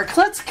New York.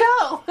 Let's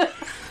go.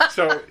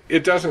 So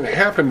it doesn't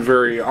happen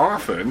very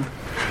often,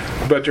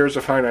 but there's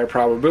a finite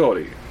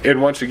probability. And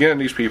once again,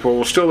 these people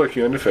will still look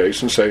you in the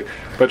face and say,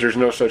 "But there's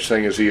no such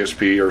thing as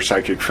ESP or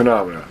psychic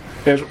phenomena."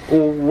 And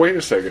well, wait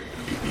a second.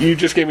 You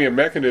just gave me a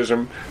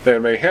mechanism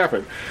that may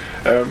happen.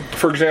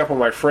 For example,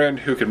 my friend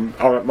who can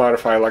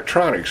modify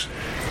electronics.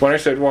 When I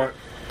said, "Well,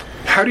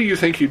 how do you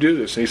think you do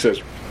this?" And he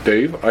says,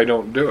 "Dave, I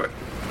don't do it."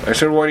 I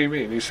said, "What do you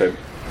mean?" He said,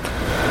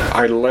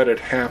 I let it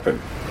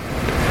happen.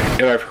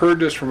 And I've heard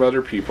this from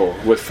other people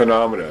with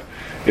phenomena,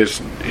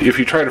 is if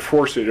you try to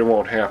force it, it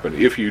won't happen.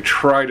 If you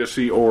try to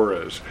see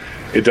auras,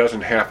 it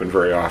doesn't happen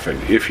very often.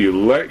 If you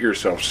let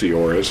yourself see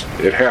auras,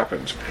 it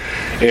happens.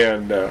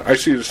 And I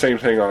see the same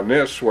thing on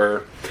this,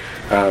 where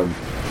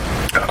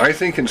I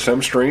think in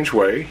some strange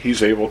way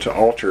he's able to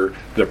alter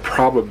the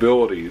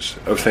probabilities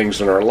of things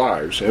in our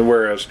lives. And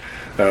whereas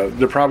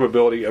the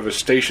probability of a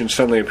station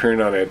suddenly appearing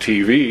on that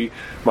TV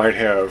might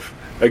have,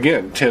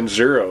 again, 10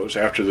 zeros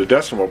after the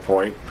decimal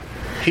point,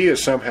 he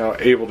is somehow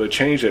able to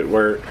change it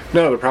where,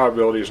 no, the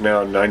probability is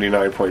now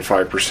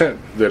 99.5%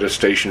 that a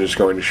station is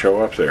going to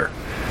show up there.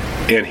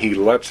 And he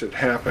lets it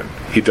happen.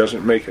 He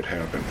doesn't make it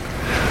happen.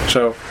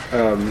 So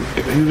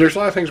there's a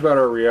lot of things about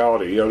our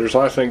reality. There's a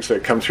lot of things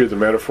that come through the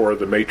metaphor of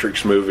the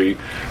Matrix movie,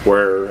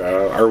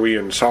 where are we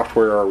in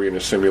software, are we in a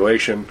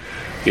simulation?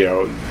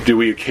 Do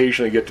we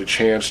occasionally get the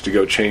chance to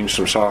go change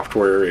some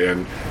software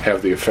and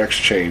have the effects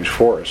change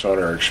for us on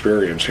our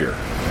experience here?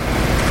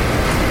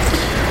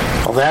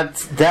 Well,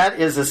 that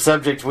is a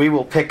subject we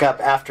will pick up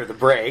after the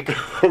break.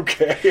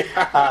 Okay.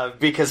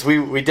 Because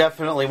we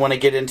definitely want to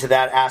get into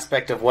that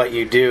aspect of what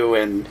you do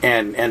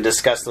and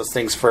discuss those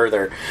things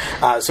further.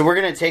 So we're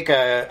going to take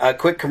a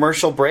quick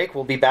commercial break.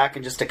 We'll be back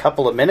in just a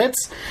couple of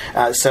minutes.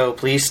 So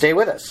please stay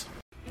with us.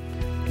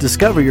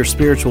 Discover Your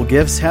Spiritual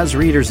Gifts has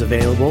readers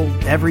available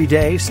every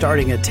day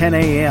starting at 10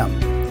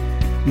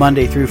 a.m.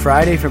 Monday through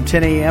Friday from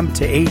 10 a.m.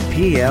 to 8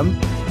 p.m.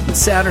 and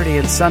Saturday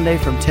and Sunday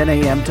from 10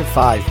 a.m. to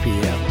 5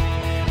 p.m.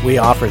 We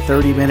offer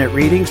 30-minute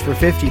readings for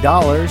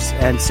 $50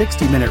 and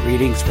 60-minute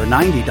readings for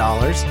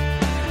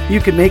 $90. You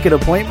can make an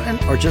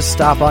appointment or just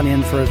stop on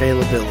in for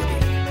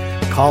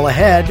availability. Call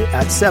ahead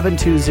at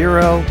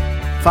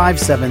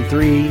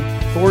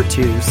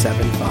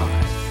 720-573-4275.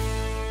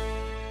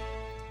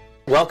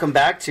 Welcome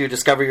back to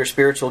Discover Your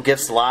Spiritual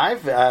Gifts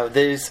Live.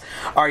 These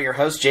are your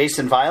hosts,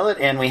 Jason Violet,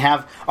 and we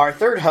have our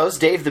third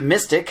host, Dave the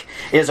Mystic,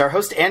 is our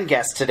host and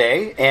guest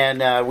today.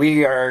 And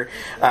we are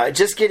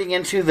just getting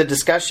into the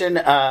discussion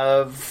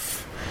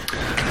of...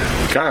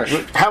 Gosh,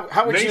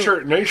 how would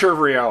nature of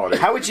reality.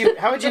 How would you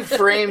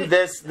frame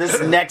this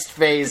next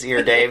phase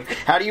here, Dave?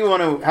 How do you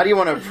want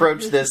to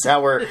approach this?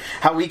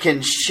 How we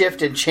can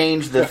shift and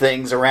change the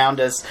things around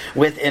us,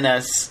 within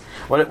us?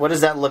 What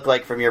does that look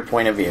like from your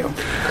point of view?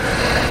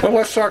 Well,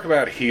 let's talk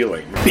about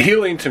healing.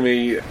 Healing, to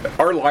me,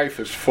 our life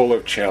is full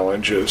of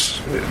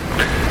challenges.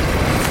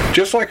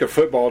 Just like a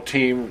football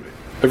team,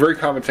 a very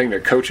common thing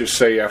that coaches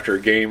say after a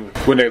game,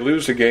 when they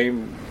lose a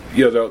game,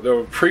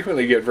 they'll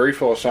frequently get very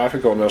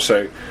philosophical, and they'll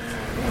say,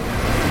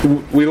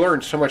 we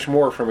learn so much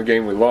more from a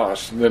game we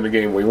lost than a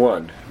game we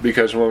won.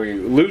 Because when we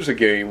lose a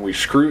game, we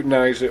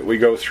scrutinize it, we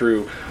go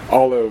through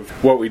all of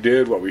what we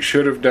did, what we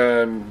should have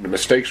done, the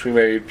mistakes we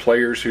made,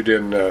 players who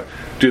didn't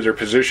do their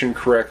position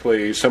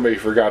correctly, somebody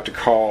forgot to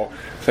call,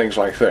 things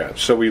like that.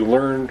 So we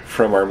learn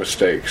from our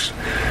mistakes.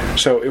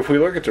 So if we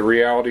look at the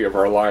reality of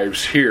our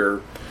lives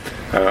here,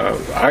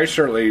 I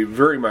certainly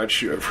very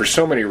much, for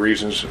so many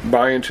reasons,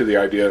 buy into the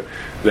idea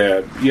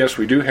that, yes,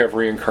 we do have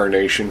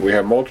reincarnation, we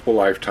have multiple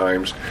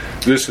lifetimes,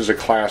 this is a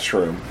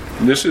classroom.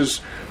 This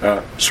is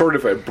sort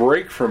of a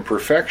break from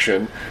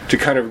perfection to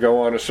kind of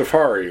go on a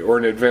safari or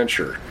an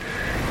adventure.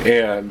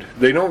 And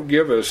they don't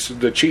give us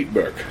the cheat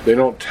book. They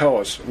don't tell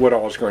us what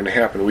all is going to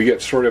happen. We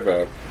get sort of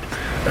a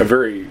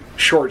very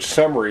short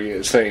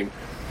summary saying,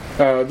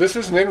 this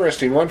is an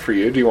interesting one for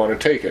you. Do you want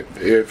to take it?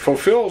 It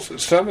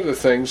fulfills some of the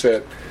things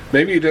that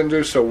maybe you didn't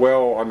do so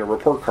well on the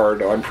report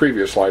card on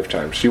previous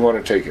lifetimes. So you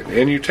want to take it.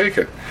 And you take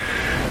it.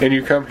 And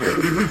you come here.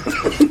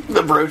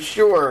 The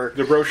brochure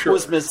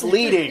was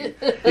misleading.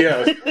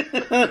 Yes.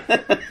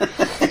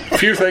 A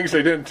few things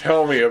they didn't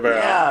tell me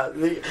about.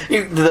 Yeah.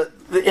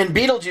 In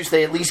Beetlejuice,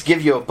 they at least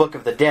give you a Book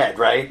of the Dead,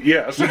 right?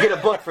 Yes. You get a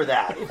book for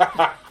that.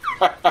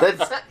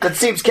 That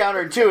seems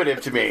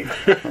counterintuitive to me.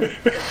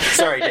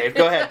 Sorry, Dave.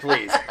 Go ahead,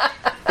 please.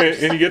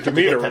 And you get to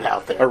meet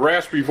a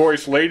raspy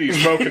voiced lady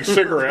smoking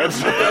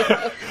cigarettes.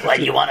 Like,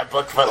 you want a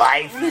book for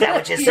life? Is that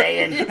what you're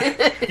saying?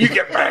 You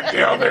get back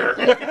down there.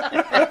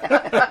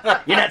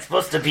 You're not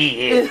supposed to be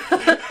here.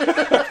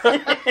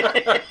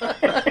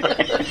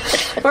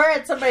 I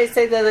had somebody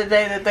say the other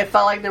day that they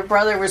felt like their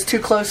brother was too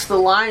close to the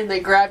line. They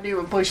grabbed him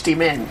and pushed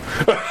him in.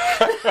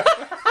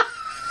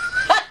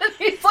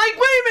 He's like,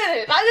 wait a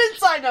minute, I didn't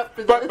sign up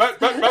for this.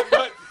 But.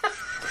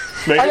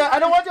 I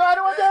don't want to.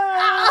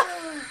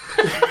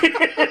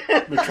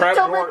 The trap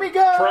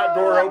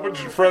door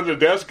opens in front of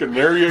the desk, and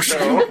there you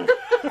go.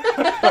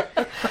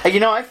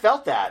 I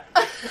felt that.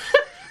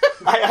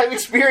 I've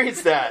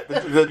experienced that.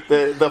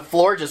 The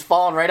floor just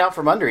falling right out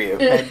from under you.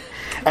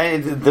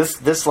 And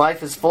this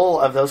life is full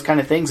of those kind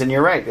of things. And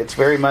you're right. It's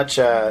very much,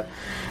 do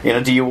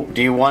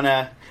you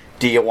wanna?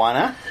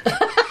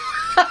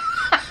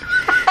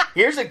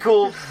 Here's a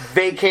cool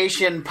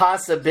vacation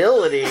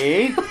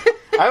possibility.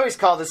 I always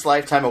call this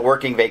lifetime a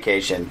working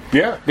vacation.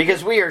 Yeah.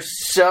 Because we are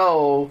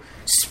so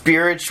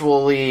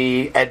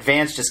spiritually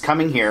advanced just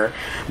coming here.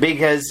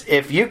 Because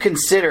if you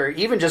consider,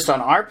 even just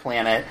on our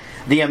planet,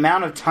 the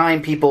amount of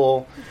time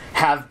people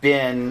have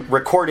been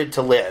recorded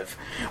to live,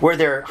 where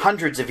they're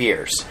hundreds of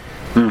years.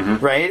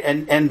 Mm-hmm. Right?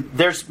 And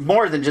there's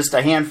more than just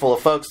a handful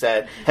of folks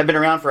that have been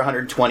around for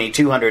 120,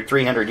 200,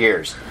 300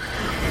 years.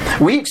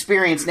 We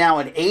experience now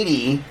in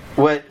 80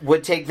 what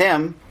would take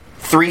them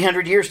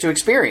 300 years to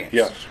experience.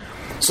 Yes.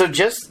 So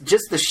just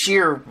the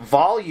sheer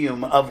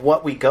volume of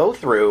what we go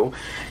through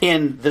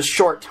in the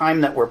short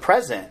time that we're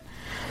present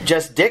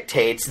just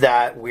dictates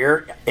that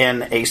we're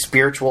in a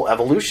spiritual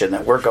evolution,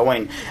 that we're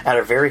going at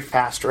a very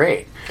fast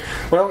rate.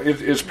 Well,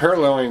 it's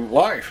paralleling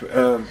life.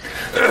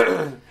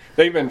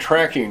 They've been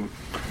tracking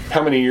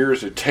how many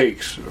years it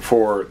takes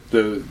for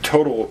the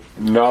total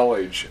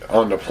knowledge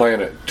on the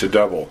planet to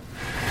double.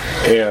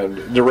 And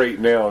the rate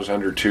now is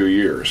under 2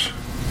 years.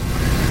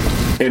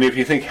 And if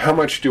you think, how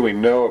much do we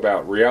know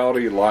about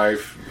reality,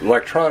 life,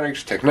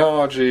 electronics,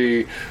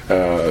 technology,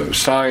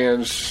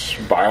 science,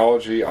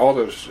 biology, all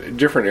those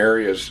different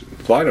areas,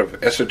 a lot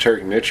of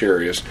esoteric niche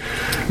areas.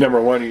 Number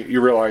one,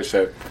 you realize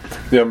that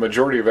the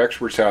majority of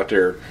experts out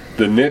there,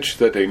 the niche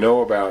that they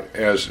know about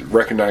as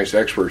recognized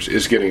experts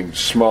is getting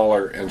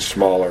smaller and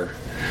smaller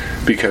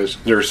because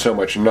there's so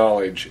much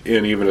knowledge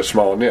in even a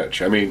small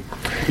niche. I mean,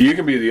 you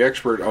can be the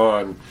expert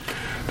on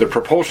the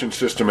propulsion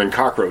system in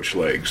cockroach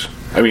legs.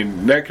 I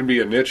mean, that can be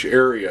a niche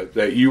area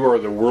that you are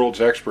the world's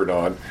expert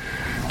on.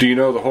 Do you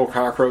know the whole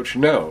cockroach?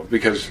 No,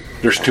 because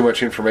there's too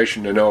much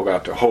information to know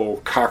about the whole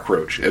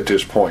cockroach at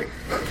this point.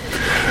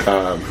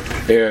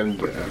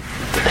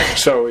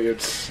 So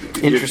it's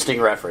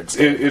interesting reference.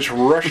 It's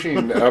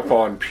rushing up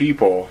on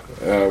people,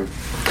 and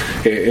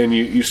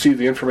you see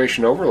the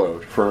information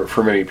overload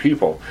for many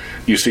people.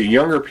 You see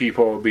younger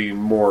people being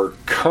more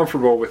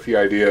comfortable with the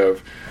idea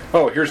of,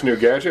 oh, here's a new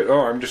gadget.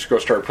 Oh, I'm just going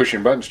to start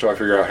pushing buttons till I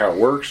figure out how it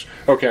works.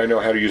 Okay, I know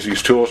how to use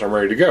these tools. I'm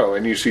ready to go.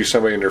 And you see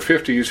somebody in their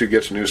 50s who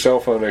gets a new cell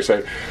phone. And they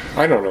say,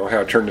 I don't know how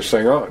to turn this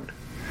thing on.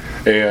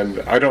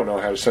 And I don't know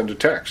how to send a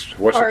text.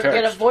 What's a text? Or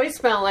get a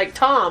voicemail like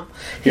Tom.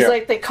 He's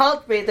like, they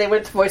called me. They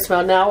went to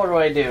voicemail. Now what do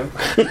I do?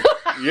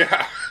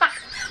 Yeah.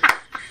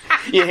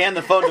 You hand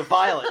the phone to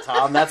Violet,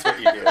 Tom. That's what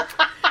you do.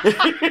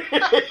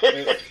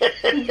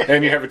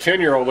 And you have a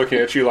 10-year-old looking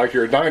at you like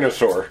you're a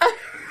dinosaur.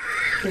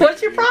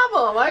 What's your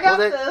problem? I got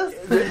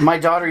this. My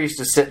daughter used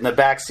to sit in the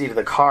back seat of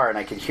the car, and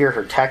I could hear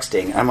her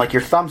texting. I'm like,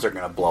 your thumbs are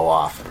going to blow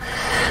off.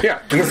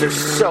 Yeah. Because they're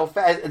so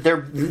fast. They're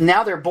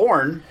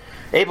born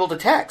able to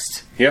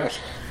text. Yes.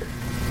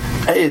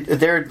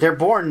 They're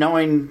born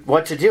knowing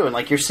what to do, and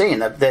like you're saying,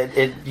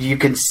 that you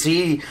can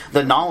see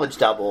the knowledge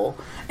double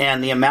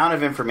and the amount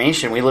of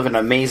information. We live in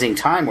an amazing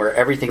time where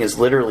everything is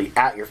literally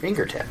at your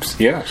fingertips.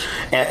 Yes,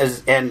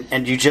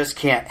 and you just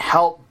can't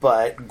help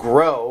but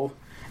grow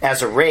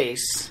as a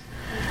race.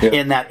 Yeah.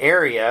 In that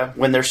area,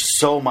 when there's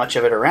so much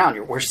of it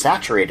around, we're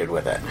saturated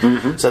with it.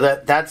 Mm-hmm. So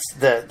that's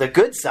the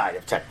good side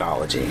of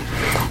technology.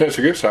 That's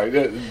the good side.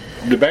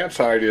 The bad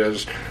side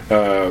is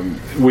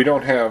we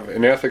don't have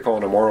an ethical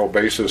and a moral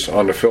basis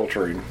on the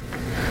filtering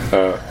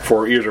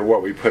for either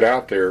what we put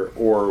out there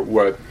or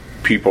what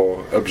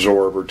people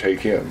absorb or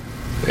take in.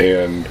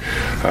 And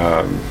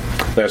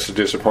that's the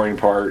disappointing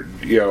part.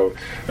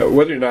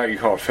 Whether or not you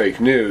call it fake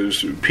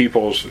news,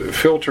 people's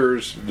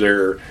filters,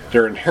 their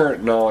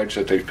inherent knowledge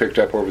that they've picked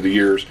up over the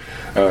years,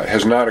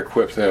 has not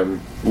equipped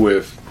them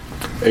with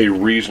a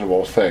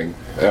reasonable thing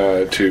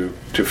to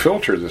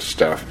filter this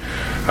stuff.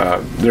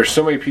 There's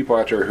so many people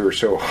out there who are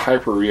so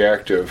hyper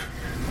reactive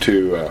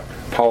to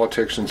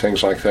politics and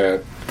things like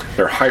that.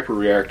 They're hyper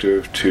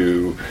reactive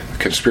to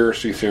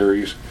conspiracy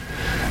theories.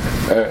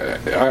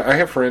 I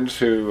have friends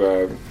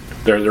who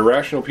they're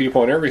rational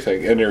people and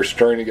everything, and they're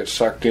starting to get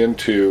sucked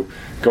into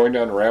going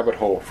down a rabbit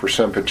hole for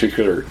some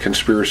particular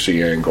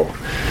conspiracy angle.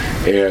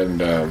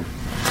 And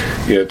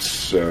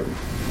it's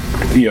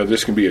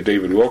this can be a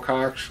David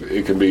Wilcox,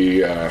 it can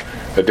be a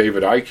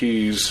David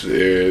Icke's,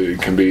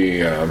 it can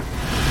be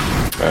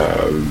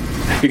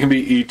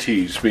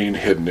ETs being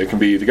hidden. It can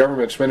be the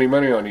government spending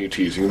money on ETs.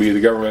 It can be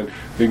the government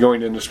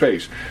going into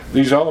space.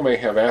 These all may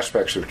have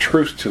aspects of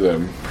truth to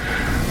them,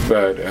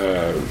 but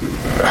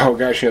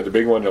the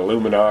big one, the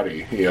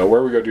Illuminati. What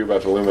are we going to do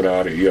about the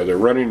Illuminati? They're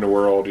running the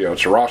world.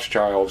 It's the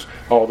Rothschilds,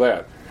 all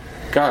that.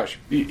 Gosh,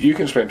 you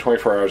can spend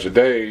 24 hours a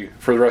day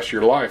for the rest of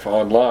your life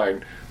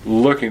online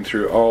looking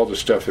through all the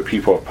stuff that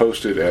people have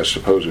posted as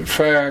supposed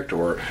fact,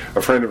 or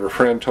a friend of a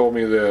friend told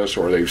me this,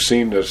 or they've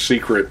seen the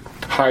secret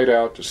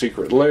hideout, the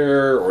secret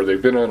lair, or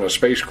they've been on a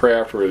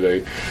spacecraft where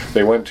they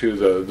went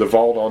to the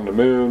vault on the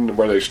moon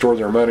where they store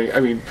their money. I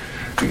mean,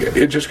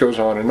 it just goes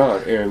on,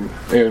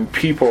 and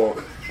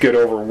people get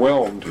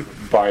overwhelmed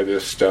by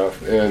this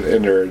stuff,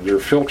 and their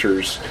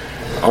filters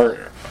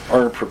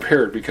aren't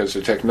prepared because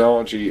the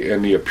technology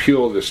and the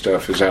appeal of this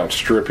stuff is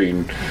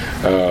outstripping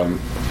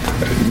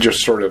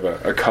just sort of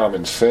a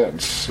common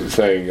sense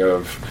thing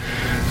of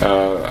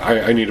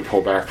I need to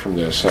pull back from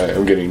this.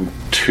 I'm getting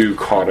too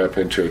caught up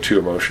into it, too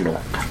emotional.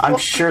 I'm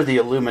sure the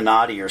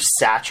Illuminati are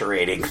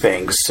saturating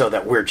things so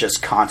that we're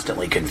just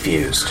constantly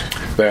confused.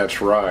 That's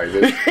right.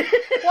 Well,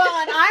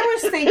 and I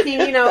was thinking,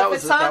 if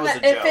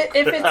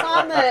it's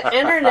on the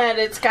internet,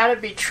 it's got to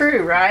be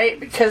true, right?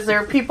 Because there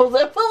are people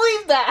that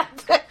believe that.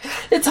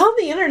 It's on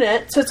the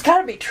internet, so it's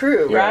got to be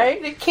true, yeah.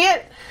 Right? It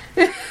can't.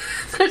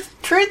 There's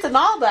truth in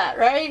all that,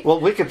 right? Well,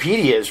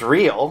 Wikipedia is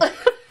real.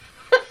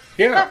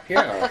 Yeah.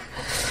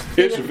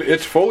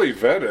 It's fully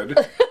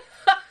vetted.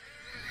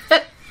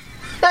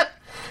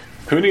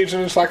 Who needs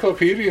an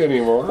encyclopedia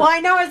anymore? Well,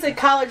 I know as a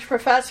college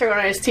professor when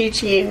I was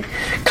teaching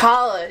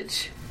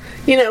college,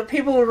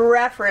 people would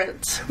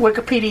reference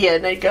Wikipedia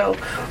and they'd go,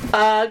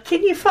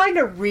 can you find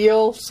a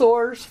real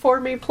source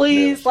for me,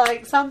 please? Yes.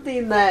 Like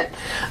something that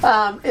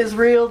is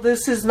real.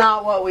 This is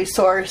not what we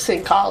source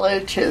in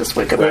college, is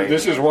Wikipedia.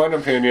 This is one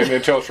opinion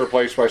until it's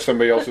replaced by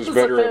somebody else's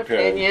better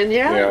opinion.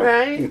 Yeah,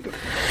 right?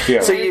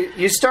 Yeah. So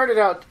you started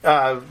out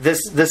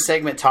this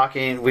segment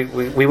talking,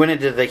 we went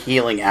into the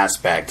healing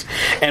aspect.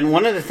 And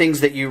one of the things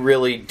that you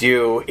really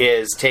do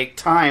is take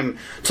time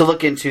to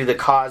look into the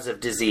cause of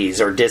disease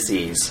or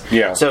disease.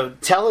 Yeah. So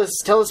tell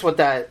us what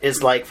that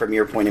is like from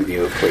your point of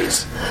view,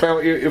 please. Well,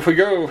 if we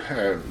go,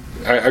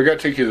 I've got to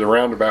take you the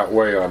roundabout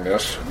way on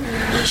this.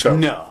 So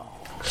no.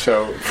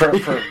 So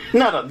from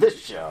not on this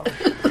show.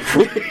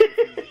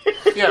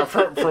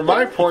 From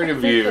my point of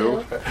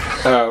view,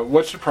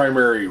 what's the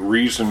primary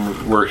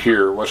reason we're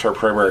here? What's our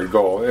primary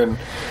goal? And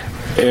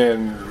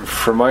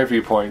from my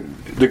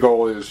viewpoint, the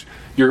goal is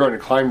you're going to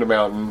climb the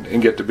mountain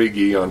and get the big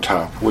E on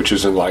top, which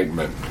is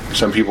enlightenment.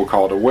 Some people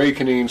call it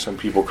awakening, some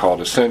people call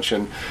it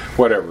ascension,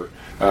 whatever.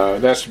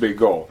 That's the big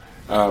goal.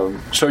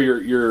 So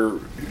you're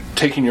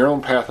taking your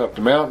own path up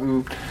the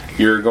mountain,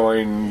 you're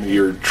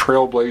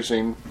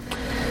trailblazing.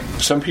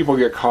 Some people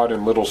get caught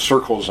in little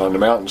circles on the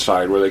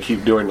mountainside where they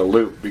keep doing the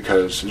loop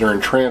because they're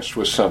entranced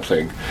with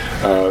something.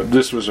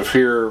 This was a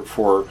fear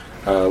for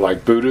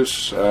like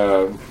Buddhists,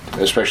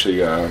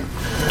 especially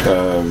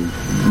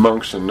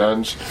monks and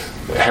nuns,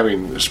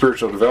 having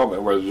spiritual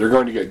development where they're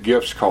going to get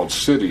gifts called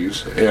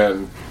siddhis,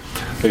 and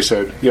they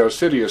said,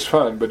 city is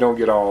fun, but don't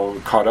get all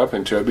caught up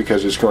into it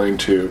because it's going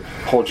to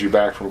hold you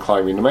back from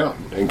climbing the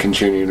mountain and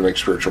continuing to make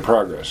spiritual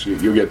progress.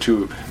 You'll get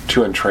too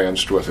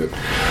entranced with it.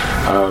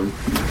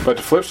 But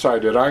the flip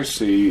side that I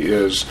see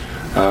is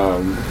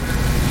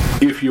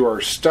if you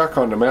are stuck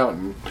on the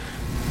mountain,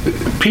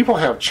 people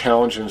have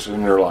challenges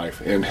in their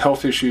life, and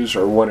health issues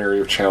are one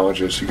area of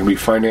challenges. It can be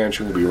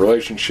financial, it can be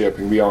relationship, it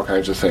can be all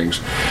kinds of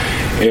things.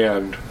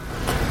 And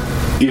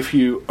if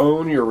you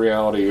own your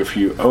reality, if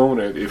you own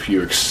it, if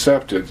you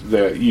accept it,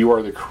 that you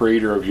are the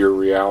creator of your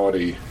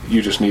reality,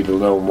 you just need to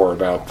know more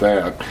about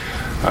that.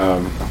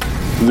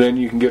 Then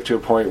you can get to a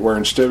point where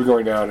instead of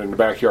going out in the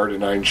backyard at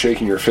night and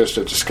shaking your fist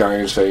at the sky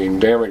and saying,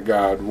 damn it,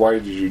 God, why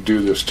did you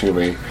do this to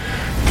me?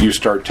 You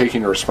start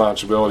taking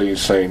responsibility and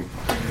saying,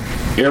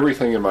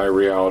 everything in my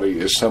reality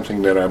is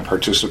something that I'm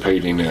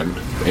participating in,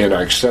 and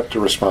I accept the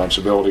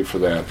responsibility for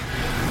that.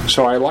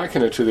 So I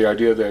liken it to the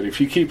idea that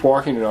if you keep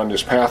walking on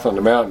this path on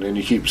the mountain and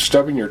you keep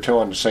stubbing your toe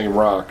on the same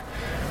rock,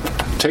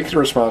 take the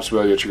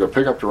responsibility that you go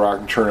pick up the rock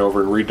and turn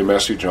over and read the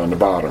message on the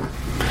bottom.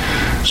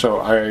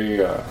 So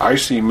I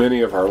see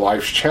many of our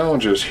life's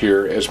challenges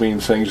here as being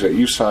things that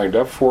you signed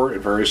up for at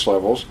various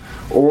levels,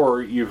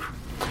 or you've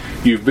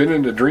been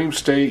in the dream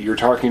state, you're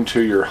talking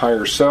to your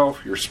higher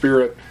self, your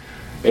spirit,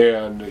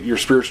 and your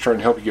spirit's trying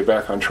to help you get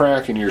back on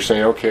track, and you're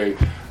saying, okay,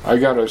 I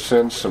got to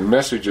send some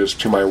messages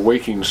to my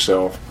waking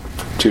self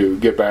to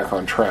get back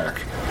on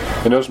track.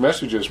 And those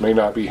messages may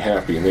not be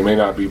happy, and they may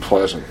not be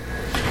pleasant,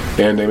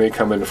 and they may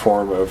come in the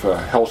form of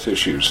health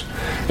issues.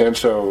 And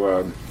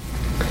so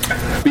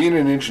being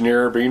an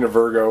engineer, being a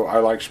Virgo, I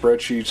like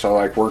spreadsheets, I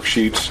like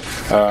worksheets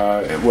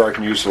where I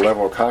can use the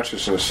level of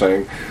consciousness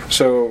thing.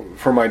 So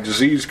for my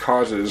disease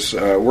causes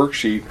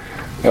worksheet,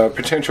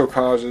 potential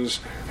causes,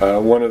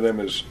 one of them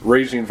is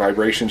raising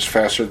vibrations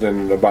faster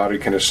than the body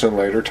can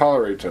assimilate or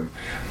tolerate them.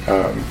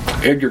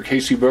 Edgar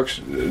Cayce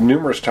books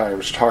numerous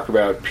times talk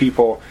about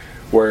people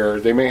where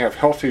they may have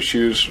health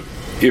issues.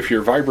 If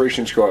your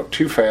vibrations go up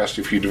too fast,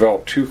 if you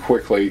develop too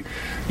quickly,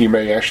 you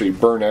may actually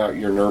burn out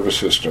your nervous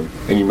system,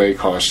 and you may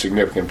cause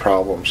significant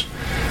problems.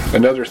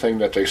 Another thing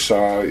that they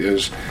saw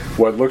is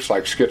what looks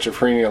like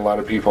schizophrenia. A lot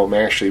of people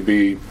may actually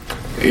be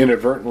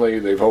inadvertently,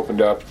 they've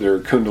opened up their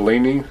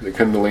kundalini. The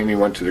kundalini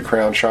went to the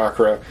crown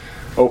chakra,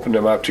 opened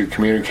them up to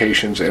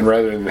communications, and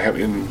rather than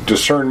having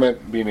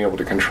discernment, being able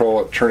to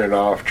control it, turn it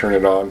off, turn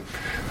it on,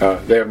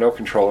 they have no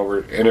control over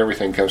it, and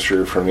everything comes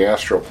through from the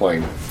astral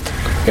plane.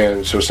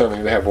 And so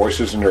suddenly they have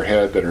voices in their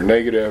head that are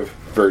negative,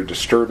 very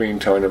disturbing,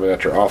 telling them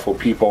that they're awful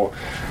people,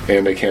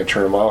 and they can't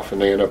turn them off,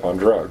 and they end up on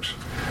drugs.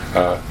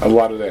 A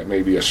lot of that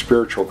may be a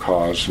spiritual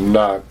cause,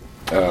 not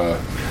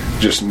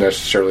just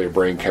necessarily a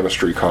brain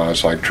chemistry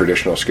cause like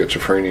traditional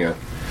schizophrenia.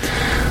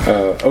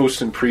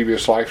 Oaths in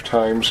previous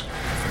lifetimes.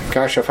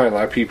 Gosh, I find a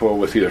lot of people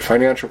with either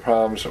financial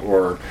problems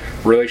or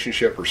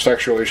relationship or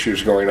sexual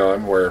issues going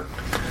on where,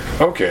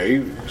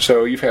 okay,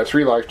 so you've had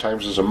 3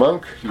 lifetimes as a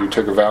monk, you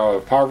took a vow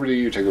of poverty,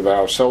 you took a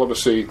vow of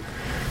celibacy,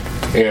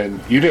 and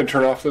you didn't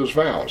turn off those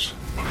vows.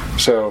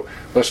 So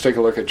let's take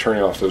a look at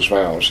turning off those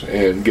vows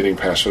and getting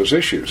past those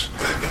issues.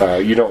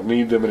 You don't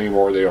need them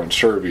anymore, they don't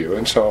serve you.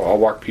 And so I'll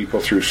walk people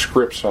through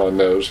scripts on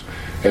those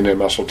and then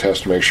muscle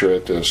test to make sure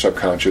that the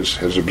subconscious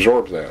has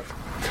absorbed that.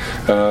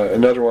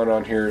 Another one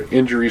on here,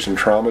 injuries and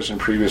traumas in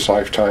previous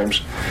lifetimes.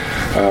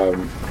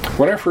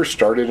 When I first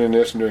started in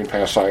this and doing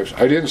past lives,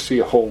 I didn't see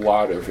a whole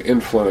lot of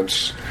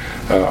influence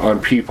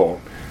on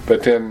people,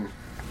 but then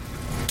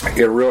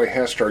it really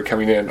has started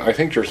coming in. I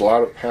think there's a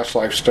lot of past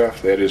life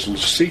stuff that is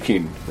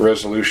seeking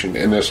resolution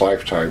in this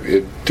lifetime.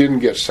 It didn't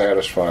get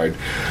satisfied.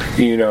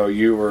 You know,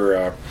 you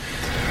were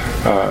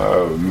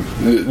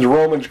the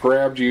Romans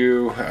grabbed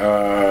you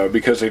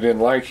because they didn't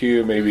like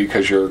you, maybe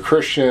because you're a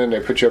Christian. They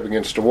put you up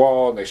against a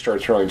wall and they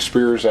started throwing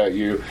spears at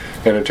you,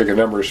 and it took a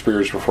number of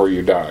spears before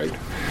you died.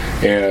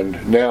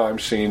 And now I'm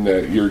seeing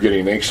that you're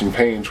getting aches and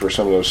pains where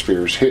some of those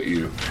spears hit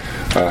you.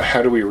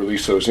 How do we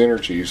release those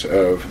energies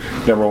of,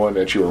 number one,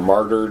 that you were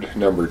martyred,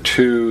 number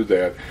two,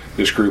 that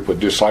this group would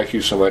dislike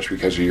you so much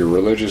because of your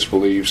religious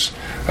beliefs?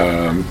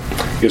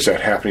 Is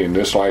that happening in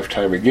this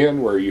lifetime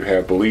again, where you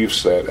have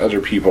beliefs that other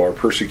people are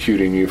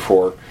persecuting you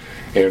for?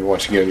 And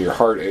once again, your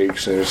heart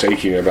aches, and it's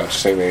aching about the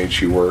same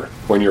age you were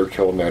when you were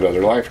killed in that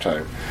other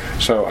lifetime.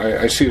 So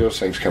I see those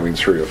things coming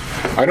through.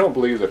 I don't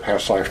believe that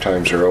past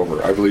lifetimes are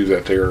over. I believe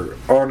that they're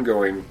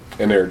ongoing,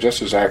 and they're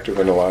just as active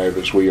and alive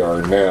as we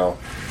are now.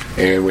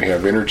 And we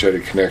have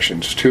energetic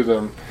connections to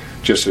them,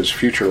 just as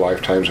future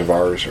lifetimes of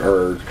ours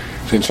are,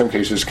 in some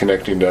cases,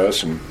 connecting to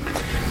us. And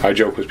I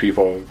joke with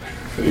people,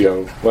 you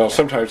know, well,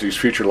 sometimes these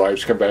future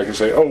lives come back and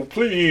say, oh,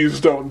 please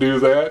don't do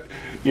that.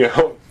 You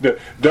know,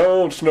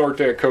 don't snort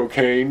that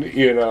cocaine.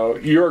 You know,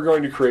 you're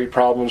going to create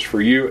problems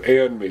for you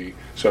and me.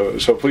 So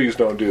please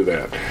don't do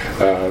that.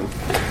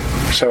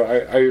 So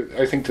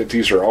I think that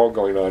these are all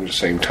going on at the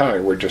same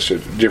time. We're just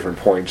at different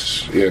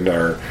points in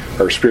our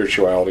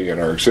spirituality and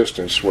our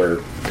existence where,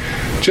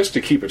 just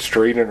to keep it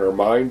straight in our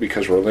mind,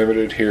 because we're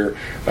limited here,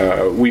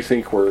 we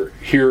think we're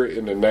here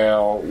in the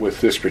now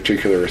with this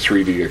particular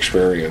 3D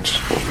experience.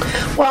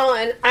 Well,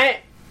 and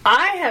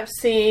I have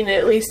seen,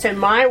 at least in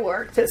my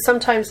work, that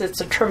sometimes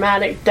it's a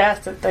traumatic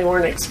death that they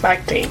weren't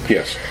expecting.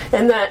 Yes.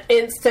 And that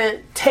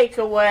instant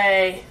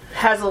takeaway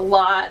has a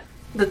lot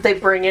that they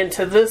bring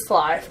into this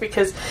life,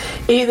 because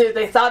either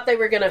they thought they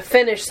were going to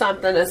finish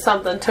something and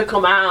something took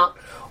them out,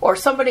 or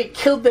somebody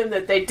killed them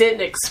that they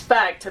didn't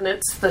expect, and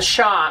it's the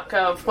shock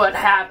of what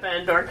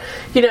happened, or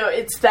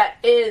it's that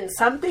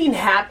something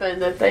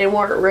happened that they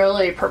weren't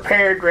really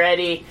prepared,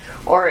 ready,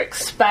 or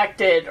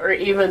expected, or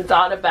even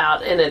thought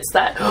about, and it's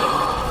that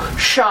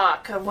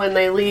shock of when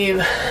they leave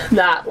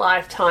that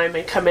lifetime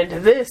and come into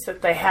this,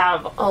 that they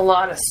have a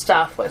lot of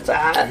stuff with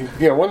that.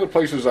 Yeah, one of the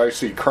places I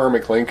see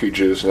karmic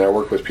linkages, and I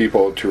work with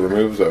people to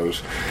remove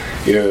those,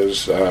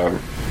 is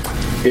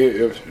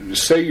if,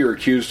 say you're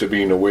accused of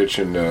being a witch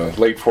in the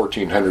late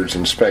 1400s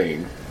in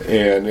Spain,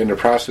 and in the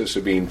process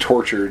of being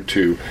tortured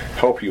to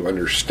help you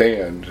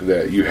understand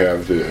that you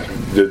have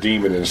the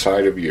demon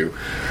inside of you,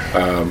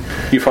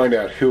 you find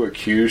out who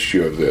accused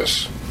you of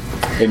this,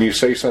 and you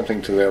say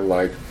something to them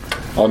like,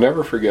 I'll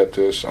never forget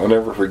this, I'll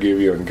never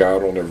forgive you, and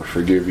God will never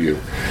forgive you.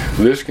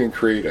 This can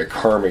create a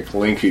karmic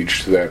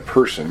linkage to that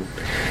person,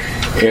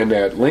 and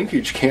that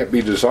linkage can't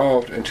be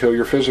dissolved until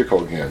you're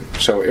physical again.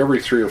 So every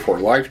 3 or 4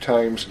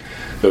 lifetimes,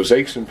 those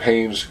aches and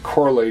pains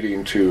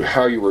correlating to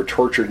how you were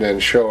tortured then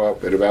show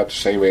up at about the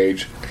same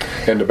age,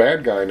 and the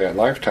bad guy in that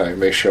lifetime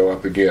may show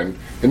up again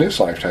in this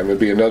lifetime. It'd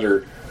be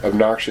another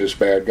obnoxious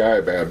bad guy,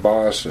 a bad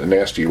boss, a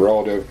nasty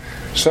relative,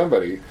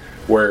 somebody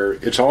where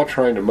it's all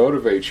trying to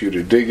motivate you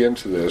to dig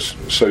into this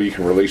so you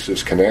can release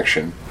this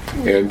connection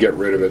and get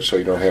rid of it so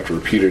you don't have to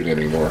repeat it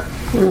anymore.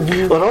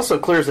 Mm-hmm. Well, it also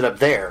clears it up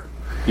there.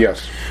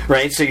 Yes.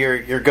 Right? So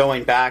you're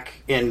going back,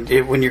 and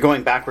when you're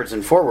going backwards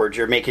and forwards,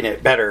 you're making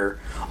it better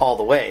all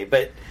the way.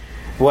 But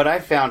what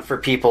I've found for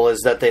people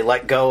is that they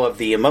let go of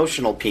the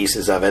emotional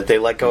pieces of it. They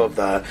let go of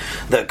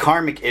the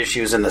karmic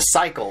issues and the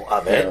cycle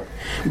of it,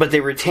 but they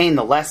retain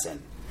the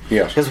lesson.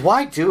 Yes. Because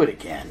why do it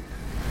again?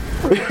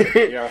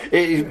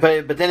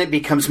 But then it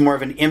becomes more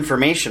of an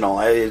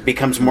informational. It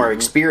becomes more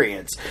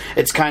experience.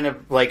 It's kind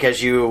of like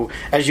as you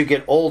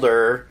get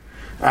older,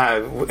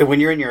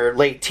 when you're in your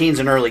late teens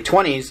and early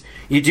 20s,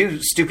 you do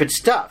stupid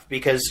stuff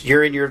because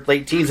you're in your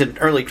late teens and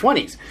early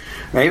 20s,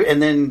 right?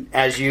 And then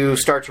as you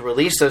start to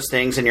release those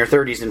things in your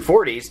 30s and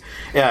 40s,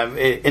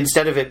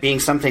 instead of it being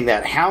something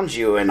that hounds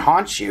you and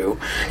haunts you,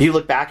 you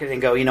look back at it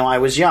and go, I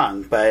was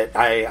young, but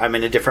I'm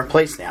in a different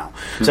place now.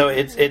 Mm-hmm. So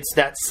it's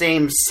that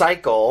same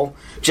cycle,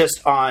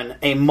 just on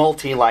a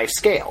multi-life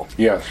scale.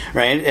 Yes.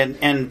 Right?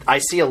 And I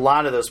see a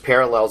lot of those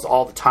parallels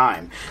all the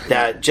time,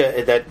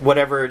 that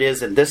whatever it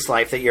is in this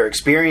life that you're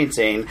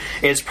experiencing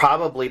is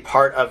probably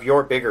part of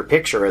your bigger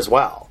picture as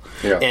well,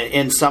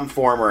 in some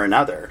form or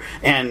another.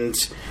 And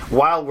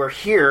while we're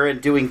here and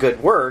doing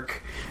good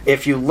work,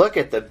 if you look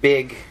at the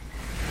big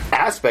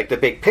aspect, the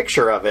big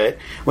picture of it,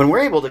 when we're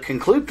able to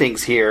conclude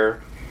things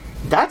here,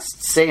 that's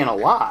saying a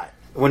lot.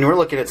 When we're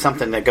looking at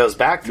something that goes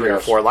back 3 or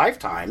 4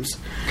 lifetimes,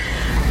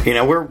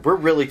 we're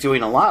really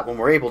doing a lot when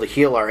we're able to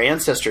heal our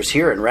ancestors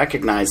here and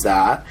recognize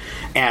that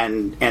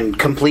and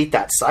complete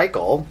that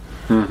cycle.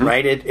 Mm-hmm.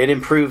 Right? It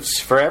improves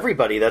for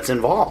everybody that's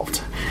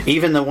involved.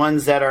 Even the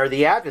ones that are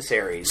the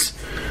adversaries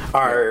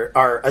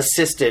are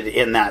assisted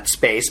in that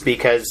space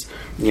because,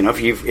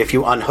 if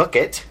you unhook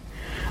it,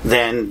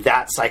 then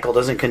that cycle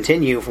doesn't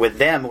continue with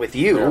them, with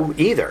you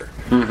either.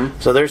 Mm-hmm.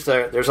 So there's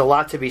a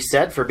lot to be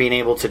said for being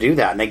able to do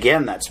that. And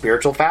again, that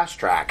spiritual fast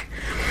track.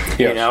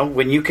 Yes.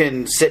 When you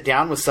can sit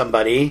down with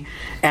somebody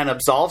and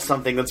absolve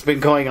something that's been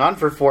going on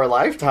for 4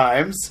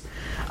 lifetimes,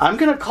 I'm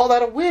going to call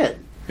that a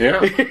win. Yeah.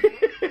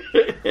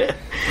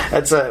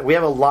 We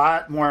have a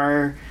lot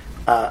more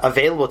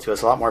available to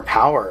us, a lot more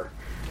power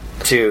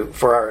to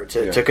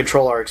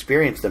control our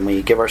experience than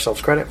we give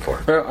ourselves credit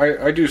for. Well,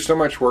 I do so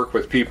much work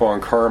with people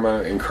on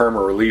karma and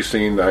karma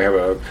releasing. I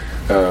have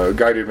a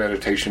guided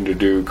meditation to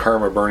do,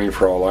 karma burning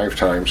for all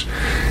lifetimes,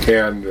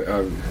 and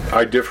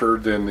I differ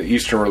than the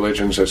Eastern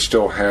religions that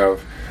still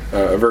have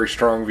a very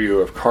strong view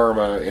of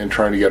karma and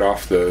trying to get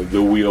off the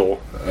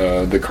wheel,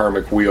 the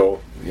karmic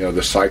wheel,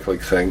 the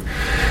cyclic thing.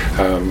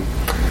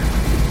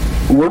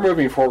 We're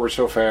moving forward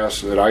so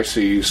fast that I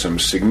see some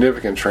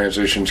significant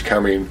transitions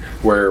coming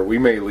where we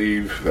may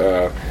leave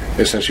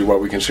essentially what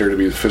we consider to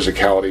be the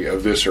physicality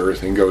of this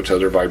earth and go to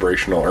other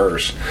vibrational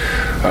earths.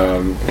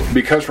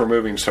 Because we're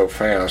moving so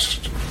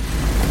fast,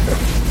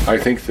 I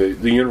think the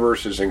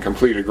universe is in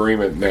complete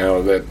agreement now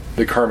that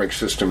the karmic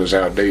system is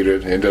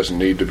outdated and doesn't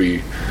need to be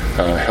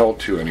held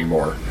to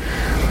anymore.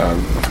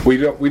 We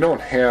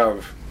don't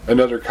have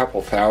another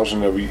couple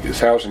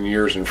thousand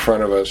years in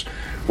front of us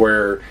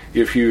where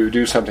if you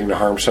do something to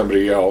harm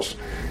somebody else,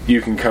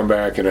 you can come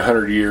back in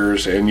 100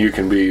 years and you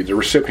can be the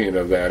recipient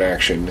of that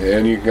action,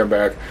 and you can come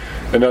back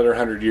another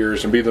 100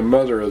 years and be the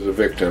mother of the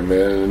victim,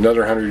 and another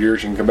 100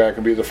 years you can come back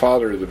and be the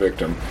father of the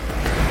victim.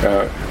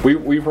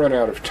 We've run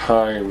out of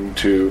time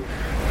to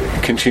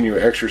continue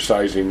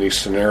exercising these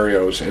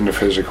scenarios in the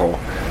physical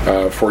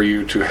for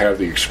you to have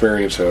the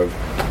experience of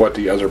what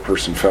the other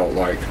person felt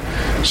like.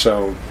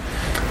 So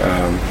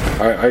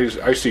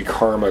I see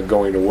karma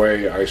going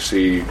away. I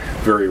see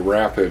very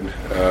rapid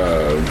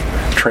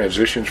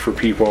transitions for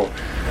people.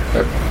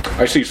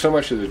 I see so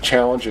much of the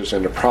challenges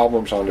and the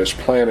problems on this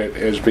planet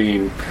as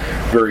being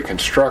very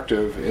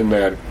constructive in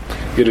that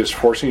it is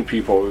forcing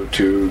people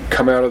to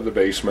come out of the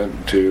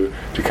basement, to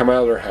come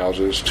out of their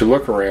houses, to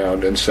look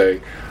around and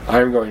say,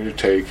 I'm going to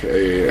take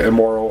a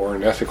moral or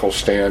an ethical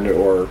stand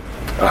or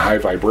a high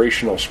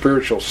vibrational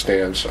spiritual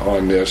stance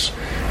on this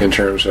in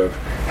terms of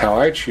how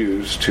I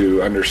choose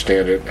to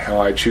understand it,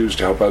 how I choose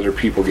to help other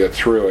people get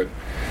through it,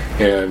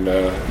 and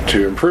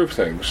to improve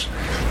things.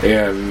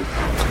 And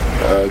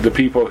the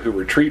people who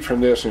retreat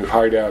from this and who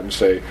hide out and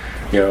say,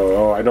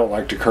 oh, I don't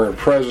like the current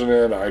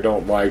president, I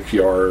don't like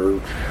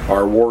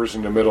our wars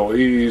in the Middle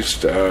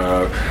East,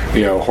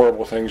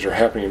 horrible things are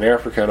happening in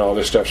Africa and all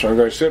this stuff, so I'm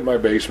going to sit in my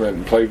basement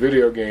and play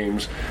video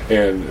games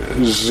and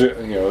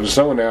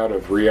zone out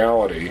of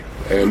reality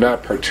and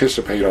not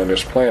participate on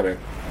this planet.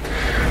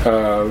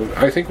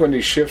 I think when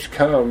these shifts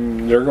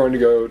come, they're going to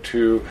go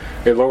to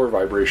a lower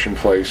vibration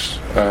place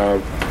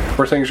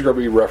where things are going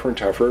to be rougher and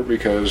tougher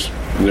because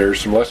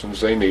there's some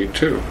lessons they need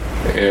too.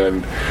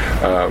 And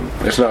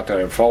it's not that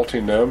I'm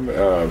faulting them.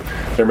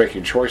 They're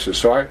making choices.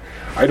 So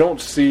I don't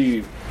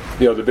see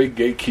the big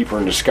gatekeeper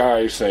in the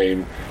sky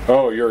saying,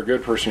 oh, you're a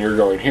good person, you're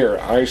going here.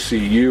 I see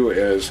you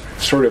as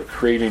sort of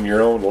creating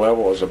your own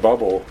level as a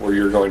bubble where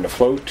you're going to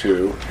float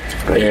to,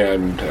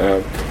 and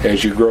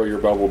as you grow your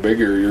bubble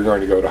bigger, you're going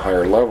to go to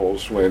higher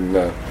levels when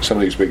some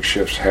of these big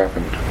shifts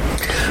happen.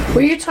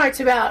 Well, you talked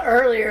about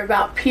earlier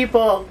about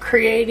people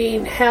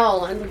creating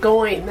hell and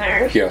going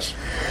there. Yes.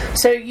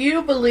 So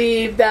you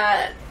believe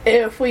that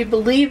if we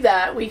believe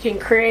that, we can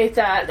create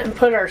that and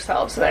put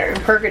ourselves there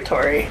in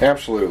purgatory.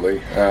 Absolutely.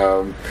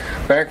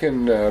 Back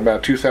in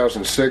about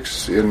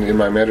 2006, in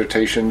my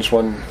meditations,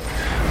 one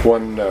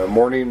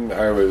morning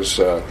I was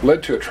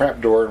led to a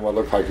trap door in what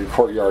looked like a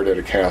courtyard at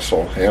a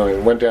castle. And I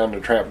went down the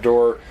trap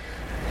door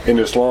in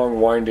this long,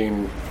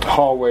 winding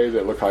hallway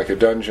that looked like a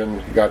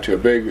dungeon. Got to a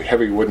big,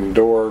 heavy wooden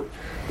door.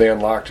 They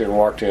unlocked it and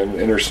walked in,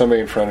 and there's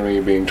somebody in front of me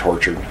being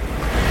tortured.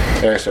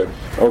 And I said,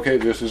 okay,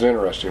 this is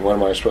interesting. What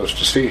am I supposed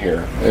to see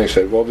here? And they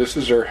said, well, this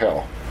is their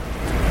hell.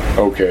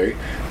 Okay.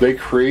 They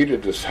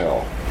created this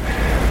hell.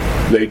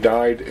 They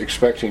died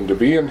expecting to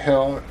be in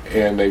hell,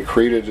 and they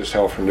created this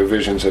hell from the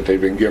visions that they've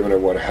been given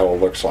of what hell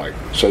looks like.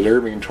 So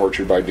they're being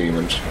tortured by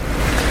demons.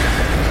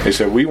 They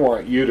said, we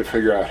want you to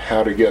figure out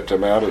how to get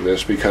them out of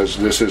this because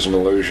this is an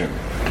illusion.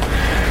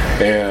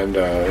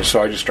 And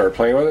so I just started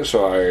playing with it.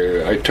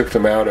 So I took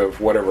them out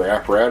of whatever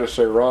apparatus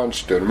they were on,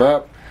 stood them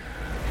up,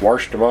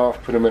 washed them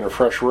off, put them in a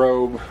fresh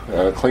robe,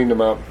 cleaned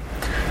them up.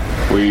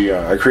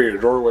 I created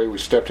a doorway. We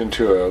stepped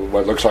into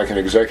what looks like an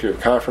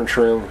executive conference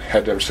room,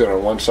 had them sit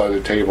on one side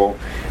of the table,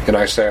 and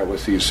I sat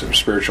with these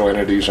spiritual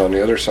entities on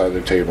the other side of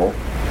the table.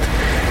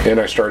 And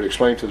I started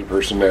explaining to the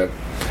person that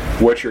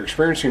what you're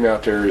experiencing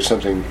out there is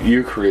something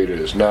you created.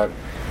 It's not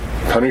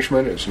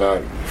punishment. It's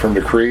not from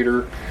the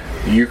Creator.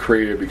 You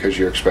created it because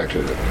you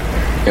expected it.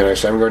 And I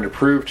said, I'm going to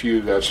prove to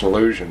you that's an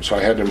illusion. So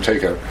I had them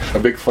take a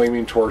big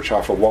flaming torch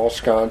off a wall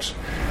sconce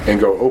and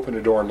go open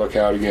the door and look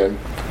out again.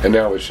 And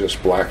now it's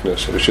just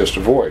blackness. It's just a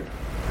void.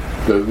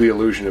 The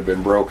illusion had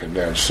been broken.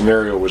 That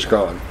scenario was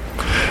gone.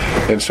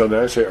 And so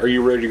then I say, are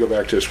you ready to go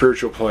back to the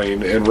spiritual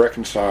plane and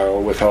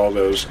reconcile with all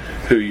those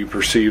who you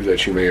perceive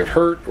that you may have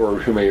hurt or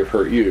who may have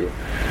hurt you?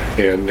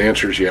 And the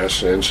answer is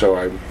yes. And so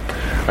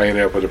I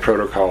ended up with a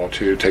protocol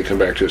to take them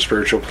back to the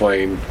spiritual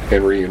plane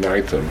and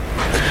reunite them.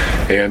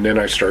 And then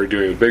I started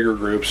doing the bigger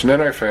groups. And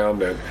then I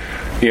found that,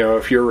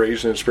 if you're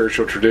raised in a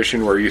spiritual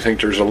tradition where you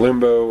think there's a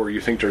limbo or you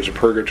think there's a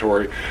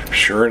purgatory,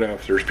 sure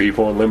enough, there's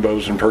people in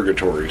limbos and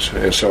purgatories.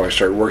 And so I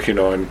started working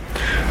on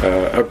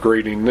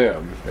upgrading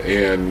them.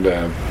 And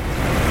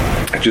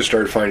I just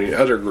started finding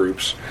other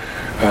groups.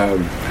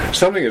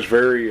 Something is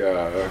very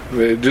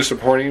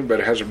disappointing, but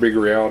it has a big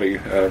reality.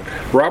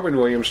 Robin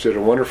Williams did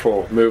a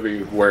wonderful movie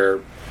where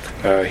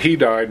he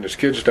died and his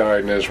kids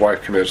died and his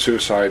wife committed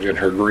suicide in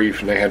her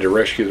grief, and they had to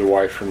rescue the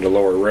wife from the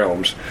lower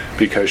realms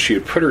because she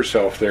had put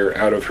herself there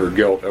out of her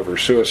guilt of her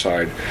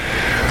suicide.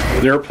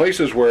 There are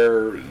places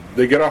where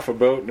they get off a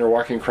boat and they're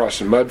walking across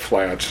the mud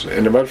flats.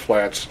 In the mud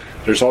flats,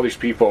 there's all these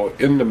people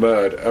in the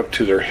mud up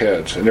to their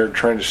heads, and they're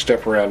trying to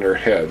step around their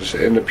heads.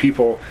 And the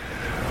people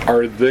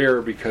are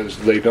there because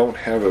they don't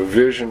have a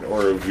vision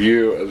or a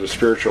view of the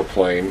spiritual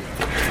plane,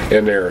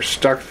 and they're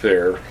stuck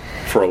there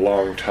for a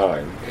long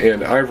time.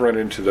 And I've run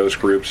into those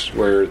groups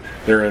where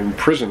they're in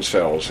prison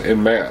cells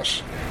in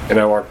mass, and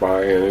I walk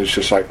by and it's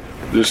just like,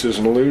 this is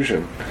an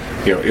illusion.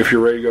 If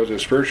you're ready to go to the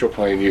spiritual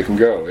plane, you can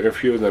go. And a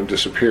few of them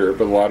disappear,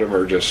 but a lot of them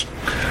are just,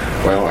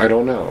 well, I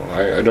don't know.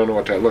 I don't know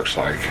what that looks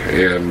like.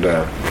 And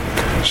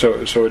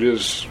so it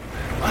is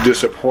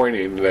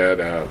disappointing that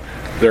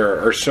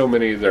there are so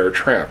many that are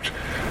trapped.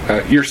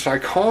 Your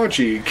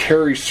psychology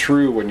carries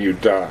through when you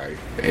die.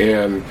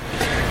 And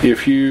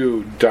if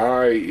you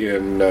die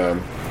in,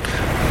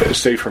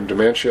 say, from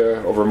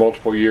dementia over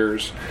multiple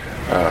years,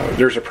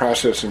 there's a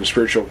process in the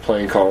spiritual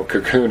plane called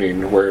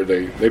cocooning where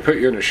they put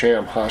you in a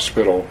sham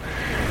hospital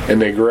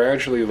and they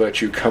gradually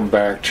let you come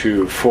back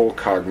to full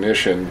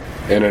cognition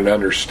and an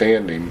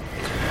understanding.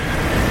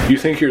 you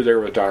think you're there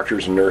with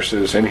doctors and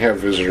nurses, and you have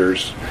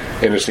visitors,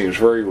 and it seems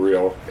very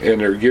real, and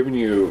they're giving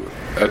you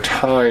a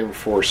time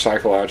for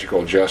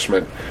psychological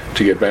adjustment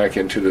to get back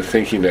into the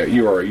thinking that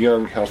you are a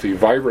young, healthy,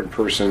 vibrant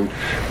person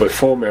with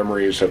full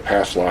memories of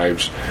past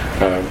lives.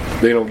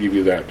 They don't give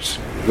you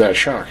that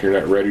shock. You're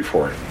not ready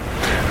for it.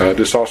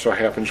 This also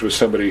happens with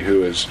somebody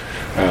who is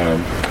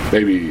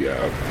maybe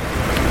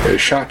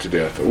shot to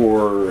death,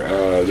 or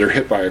they're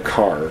hit by a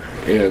car,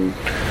 and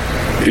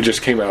it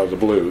just came out of the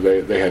blue.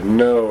 They had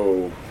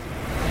no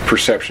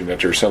perception that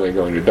they're suddenly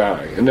going to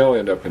die, and they'll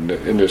end up in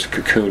this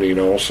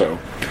cocooning also.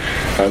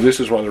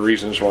 This is one of the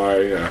reasons why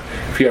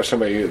if you have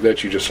somebody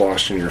that you just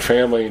lost in your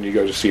family and you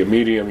go to see a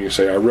medium, you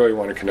say, I really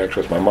want to connect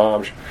with my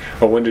mom.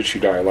 Well, when did she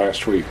die?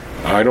 Last week.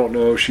 I don't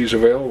know if she's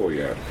available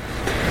yet.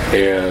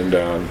 And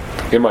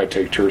it might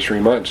take 2 or 3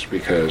 months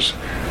because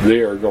they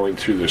are going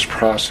through this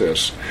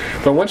process.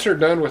 But once they're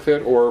done with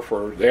it, or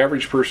for the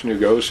average person who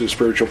goes to the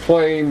spiritual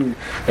plane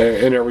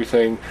and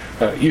everything,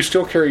 you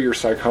still carry your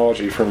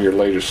psychology from your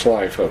latest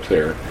life up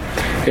there.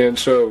 And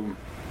so,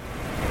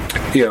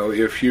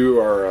 if you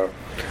are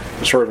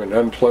sort of an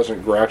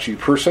unpleasant, grouchy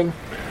person,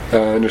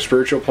 in the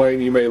spiritual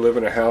plane, you may live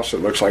in a house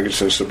that looks like it's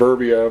in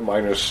suburbia,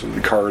 minus the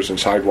cars and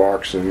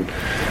sidewalks, and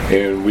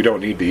we don't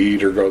need to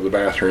eat or go to the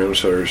bathroom,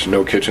 so there's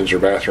no kitchens or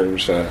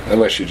bathrooms,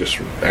 unless you just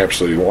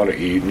absolutely want to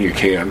eat, and you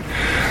can.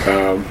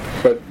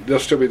 But there'll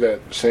still be that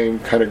same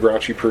kind of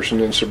grouchy person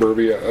in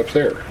suburbia up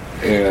there.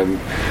 And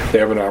they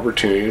have an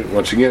opportunity,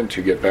 once again,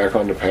 to get back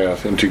on the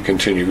path and to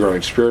continue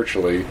growing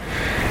spiritually.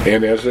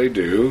 And as they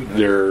do,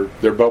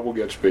 their bubble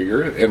gets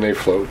bigger, and they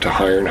float to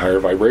higher and higher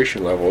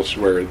vibration levels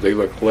where they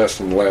look less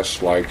and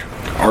less like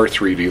our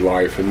 3D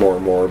life and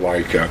more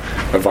like a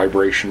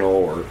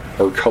vibrational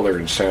or color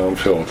and sound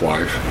filled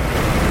life.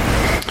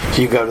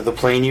 You go to the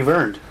plane you've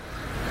earned.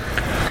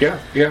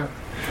 Yeah.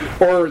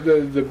 Or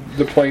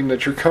the plane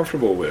that you're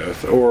comfortable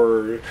with,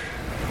 or...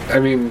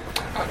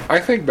 I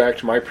think back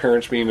to my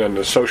parents being on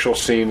the social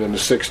scene in the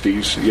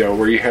 60s,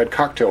 where you had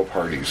cocktail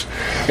parties,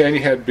 and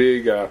you had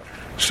big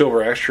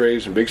silver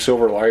ashtrays and big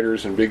silver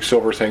lighters and big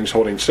silver things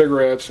holding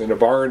cigarettes and a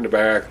bar in the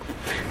back,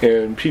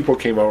 and people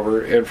came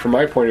over, and from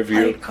my point of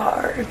view...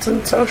 cards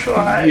and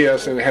socialized.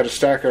 Yes, and they had a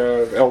stack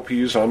of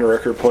LPs on the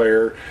record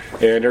player,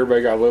 and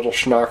everybody got a little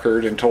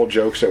schnockered and told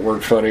jokes that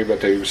weren't funny,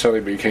 but they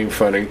suddenly became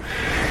funny.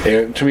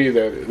 And to me,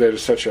 that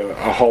is such a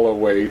hollow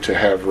way to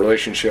have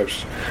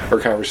relationships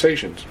or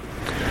conversations.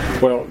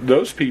 Well,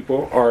 those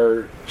people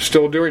are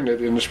still doing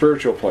it in the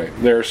spiritual plane.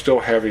 They're still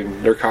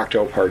having their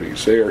cocktail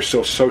parties. They are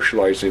still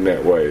socializing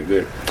that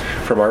way.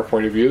 From our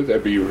point of view,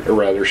 that'd be a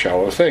rather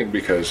shallow thing,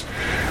 because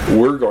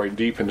we're going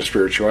deep into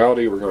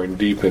spirituality. We're going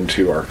deep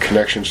into our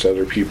connections to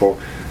other people,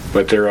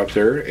 but they're up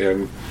there.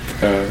 And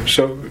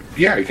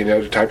you can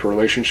have the type of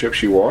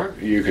relationships you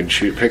want. You can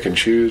pick and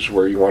choose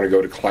where you want to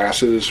go to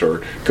classes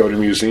or go to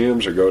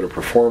museums or go to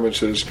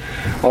performances,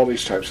 all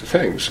these types of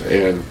things.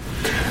 And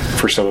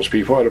for some of those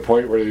people, at a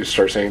point where they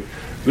start saying,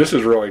 this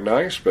is really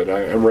nice, but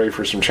I'm ready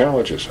for some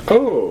challenges.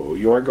 Oh,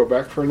 you want to go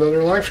back for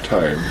another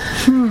lifetime?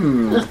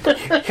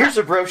 Here's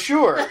a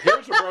brochure.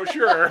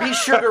 Be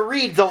sure to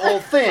read the whole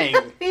thing.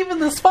 Even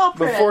the small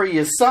print. Before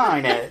you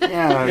sign it.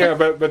 Yeah,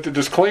 but the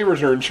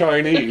disclaimers are in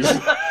Chinese.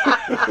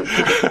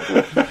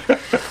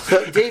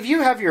 So, Dave,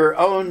 you have your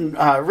own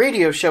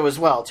radio show as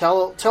well.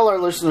 Tell our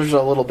listeners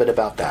a little bit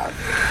about that.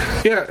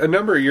 Yeah, a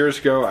number of years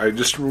ago, I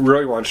just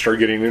really wanted to start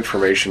getting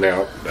information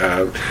out.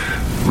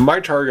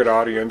 My target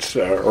audience,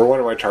 or one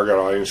of my target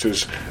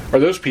audiences, are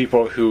those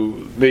people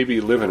who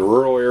maybe live in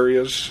rural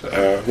areas,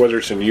 whether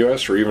it's in the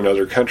U.S. or even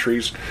other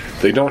countries.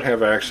 They don't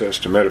have access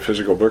to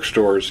metaphysical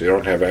bookstores. They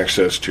don't have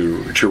access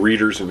to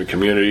readers in the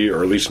community,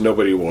 or at least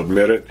nobody will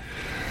admit it.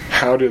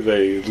 How do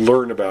they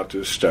learn about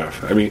this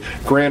stuff?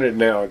 Granted,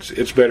 now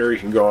it's better. You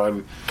can go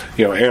on,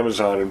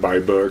 Amazon and buy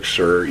books,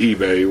 or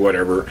eBay,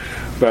 whatever.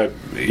 But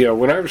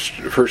when I was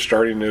first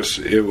starting this,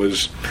 it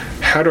was,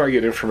 how do I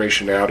get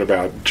information out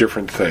about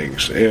different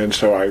things? And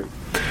so I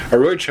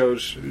really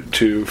chose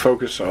to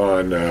focus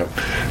on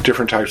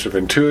different types of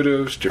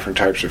intuitives, different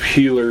types of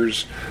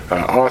healers,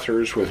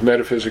 authors with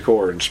metaphysical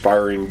or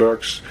inspiring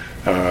books,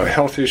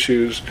 health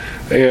issues,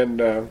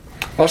 and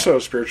also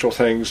spiritual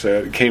things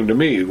that came to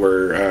me,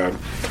 where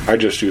I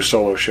just do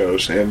solo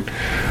shows. And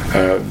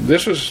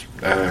this was,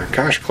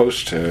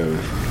 close to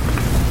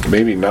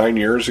maybe 9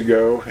 years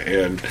ago.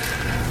 And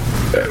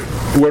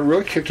what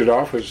really kicked it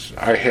off was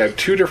I had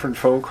 2 different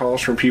phone calls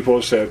from people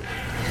who said,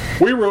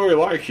 we really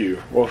like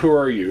you. Well, who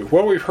are you?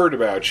 Well, we've heard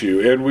about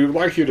you, and we would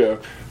like you to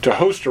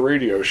host a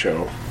radio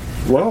show.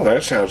 Well,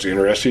 that sounds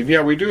interesting.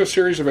 Yeah, we do a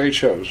series of 8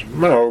 shows.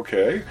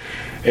 Okay.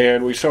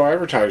 And we sell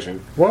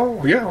advertising.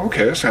 Well, yeah,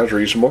 okay, that sounds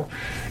reasonable.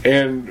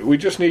 And we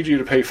just need you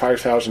to pay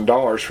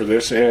 $5,000 for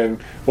this,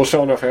 and we'll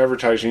sell enough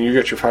advertising, you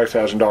get your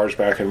 $5,000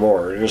 back and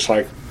more. And it's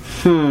like,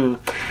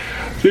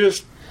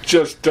 this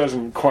just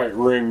doesn't quite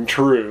ring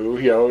true.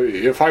 You know,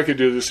 if I could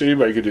do this,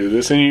 anybody could do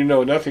this, and you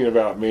know nothing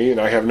about me, and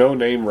I have no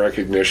name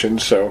recognition,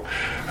 so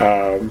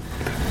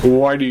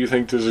why do you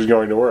think this is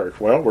going to work?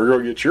 Well, we're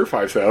going to get your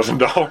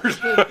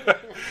 $5,000.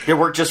 It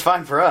worked just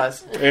fine for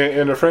us.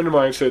 And a friend of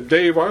mine said,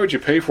 Dave, why would you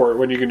pay for it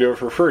when you can do it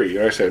for free?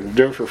 And I said,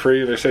 do it for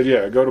free? And they said,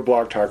 yeah, go to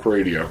Blog Talk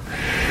Radio.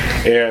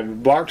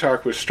 And Blog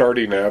Talk was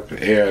starting up,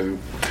 and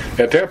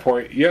at that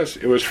point, yes,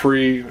 it was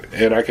free,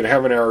 and I could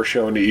have an hour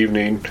show in the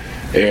evening,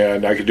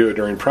 and I could do it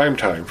during prime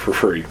time for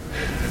free.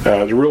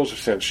 The rules have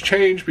since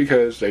changed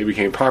because they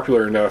became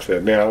popular enough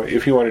that now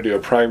if you want to do a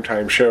prime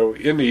time show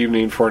in the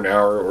evening for an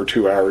hour or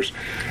 2 hours,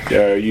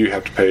 you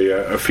have to pay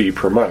a fee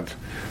per month.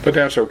 But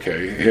that's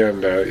okay,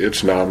 and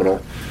it's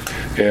nominal.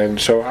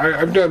 And so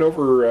I've done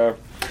over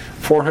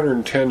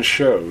 410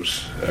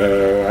 shows.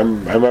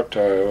 I'm up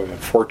to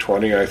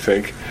 420, I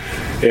think,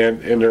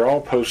 and they're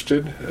all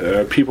posted.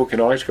 People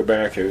can always go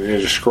back and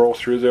just scroll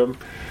through them.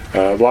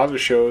 A lot of the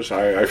shows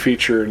I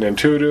feature an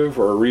intuitive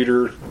or a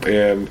reader,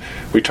 and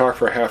we talk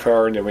for a half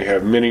hour, and then we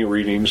have mini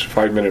readings,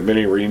 5-minute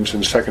mini readings in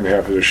the second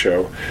half of the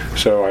show.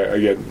 So I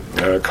get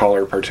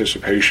caller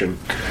participation.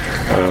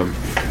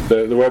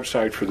 The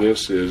website for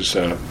this is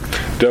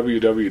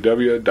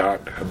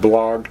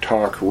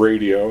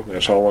www.blogtalkradio,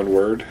 that's all one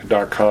word,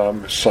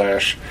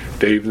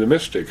 .com/Dave the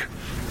Mystic.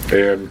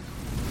 And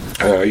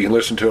you can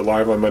listen to it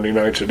live on Monday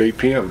nights at 8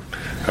 p.m.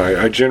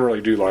 I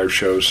generally do live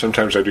shows.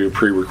 Sometimes I do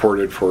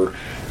pre-recorded for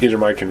either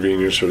my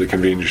convenience or the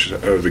convenience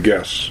of the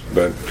guests.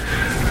 But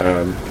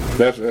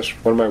that's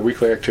one of my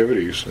weekly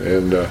activities,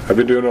 and I've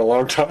been doing it a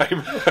long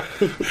time.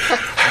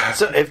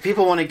 So if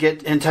people want to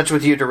get in touch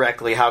with you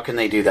directly, how can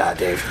they do that,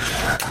 Dave?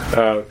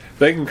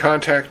 They can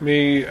contact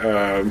me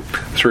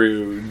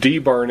through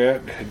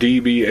dbarnett,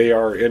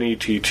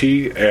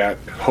 DBARNETT,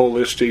 at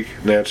Holistic,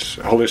 and that's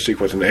Holistic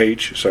with an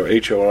H, so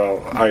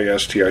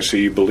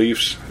HOLISTIC,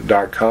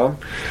 beliefs.com.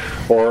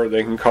 Or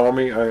they can call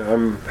me.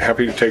 I'm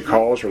happy to take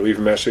calls or leave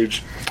a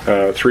message,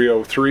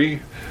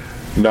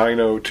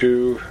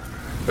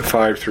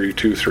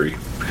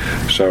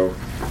 303-902-5323. So,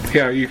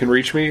 yeah, you can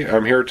reach me.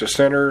 I'm here at the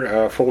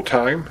center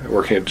full-time,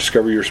 working at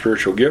Discover Your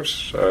Spiritual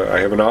Gifts. I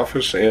have an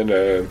office and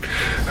a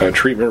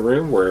treatment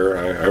room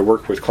where I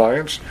work with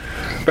clients.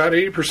 About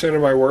 80%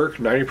 of my work,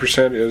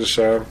 90% is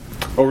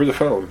over the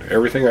phone.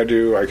 Everything I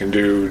do, I can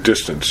do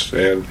distance.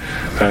 And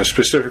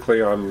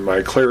specifically on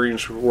my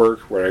clearings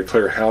work, where I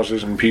clear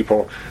houses and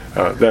people,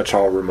 that's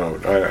all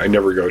remote. I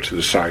never go to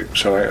the site.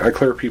 So I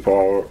clear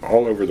people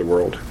all over the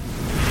world.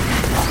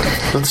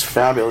 That's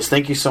fabulous.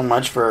 Thank you so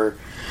much for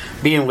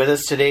being with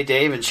us today,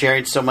 Dave, and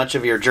sharing so much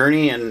of your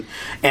journey and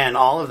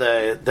all of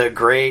the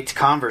great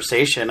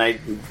conversation. I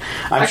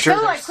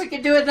feel like we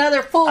could do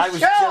another full show, I was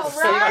just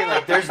thinking,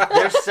 like, there's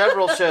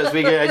several shows.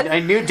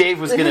 I knew Dave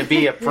was going to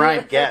be a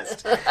prime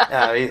guest,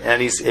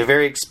 and he's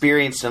very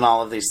experienced in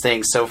all of these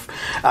things. So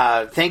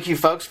thank you,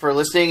 folks, for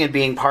listening and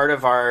being part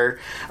of our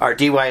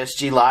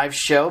DYSG Live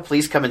show.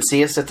 Please come and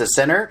see us at the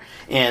center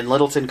in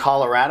Littleton,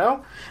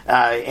 Colorado.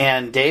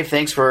 And Dave,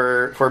 thanks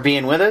for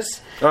being with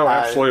us. Oh,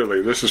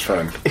 absolutely. This is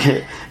fun.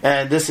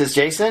 And this is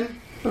Jason.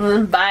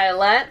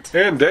 Violet.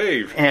 And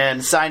Dave.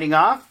 And signing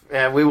off.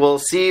 We will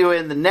see you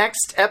in the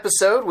next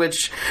episode,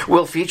 which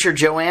will feature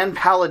Joanne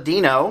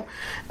Palladino.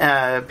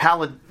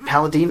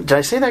 Palladino. Did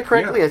I say that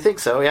correctly? Yeah. I think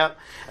so, yeah.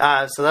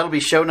 So that'll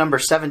be show number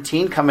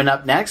 17 coming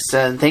up next.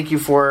 And thank you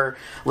for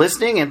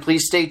listening, and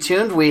please stay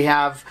tuned. We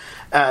have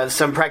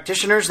some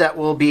practitioners that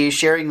will be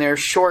sharing their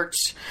short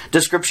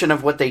description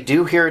of what they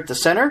do here at the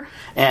center,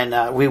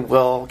 and we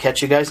will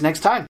catch you guys next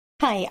time.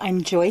 Hi,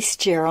 I'm Joyce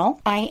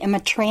Gerald. I am a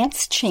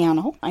trance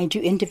channel. I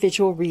do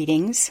individual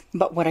readings,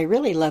 but what I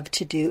really love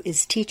to do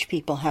is teach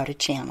people how to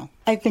channel.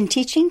 I've been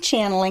teaching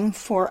channeling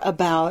for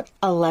about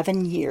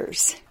 11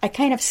 years. I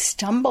kind of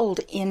stumbled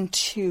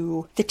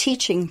into the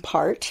teaching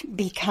part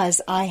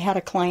because I had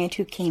a client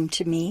who came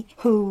to me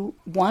who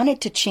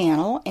wanted to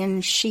channel,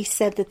 and she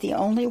said that the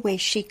only way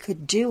she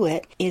could do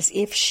it is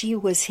if she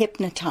was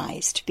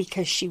hypnotized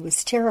because she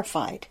was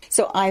terrified.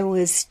 So I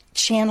was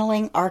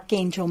channeling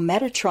Archangel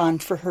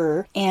Metatron for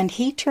her, and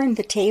he turned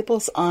the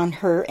tables on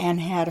her and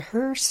had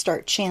her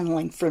start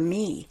channeling for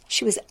me.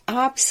 She was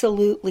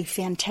absolutely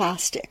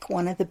fantastic,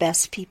 one of the best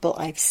people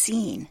I've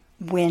seen.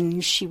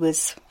 When she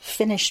was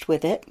finished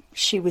with it,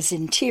 she was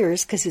in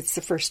tears because it's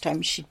the first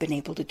time she'd been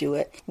able to do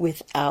it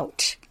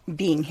without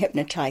being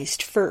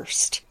hypnotized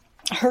first.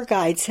 Her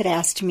guides had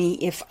asked me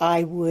if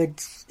I would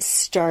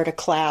start a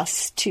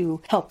class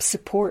to help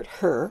support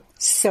her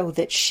so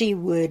that she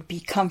would be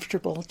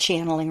comfortable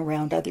channeling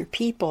around other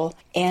people.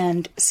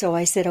 And so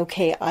I said,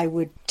 okay, I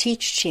would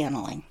teach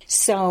channeling.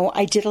 So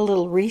I did a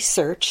little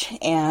research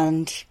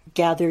and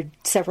gathered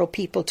several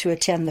people to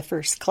attend the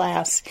first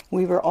class.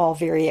 We were all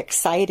very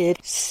excited.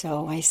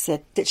 So I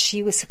said that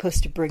she was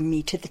supposed to bring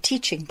me to the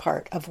teaching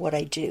part of what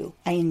I do.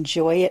 I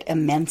enjoy it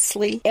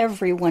immensely.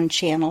 Everyone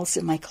channels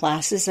in my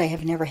classes. I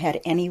have never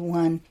had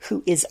anyone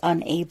who is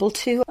unable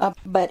to,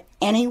 but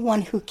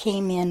anyone who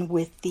came in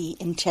with the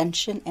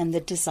intention and the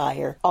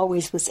desire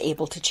always was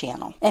able to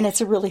channel. And it's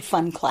a really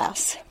fun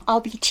class. I'll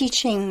be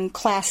teaching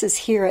classes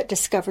here at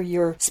Discover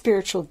Your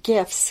Spiritual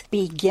Gifts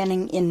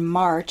beginning in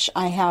March.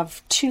 I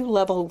have 2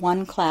 level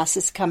 1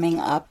 classes coming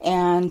up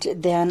and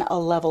then a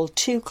level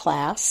 2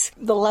 class.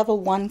 The level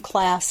 1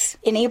 class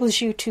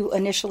enables you to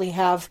initially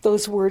have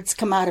those words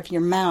come out of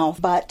your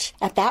mouth, but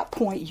at that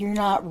point you're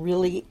not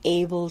really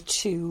able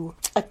to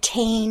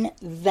attain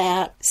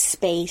that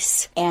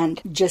space and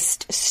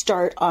just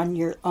start on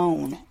your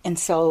own. And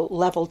so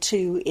level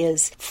 2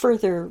 is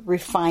further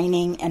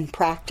refining and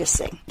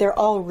practicing. They're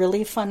all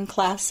really fun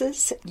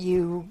classes.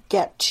 You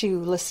get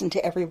to listen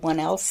to everyone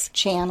else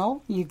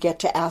channel. You get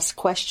to ask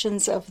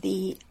questions of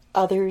the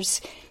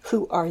others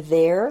who are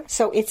there.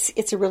 So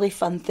it's a really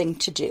fun thing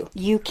to do.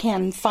 You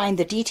can find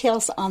the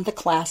details on the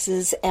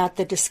classes at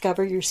the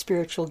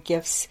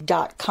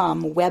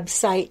discoveryourspiritualgifts.com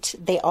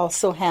website. They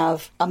also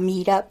have a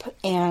meetup,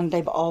 and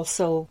they've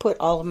also put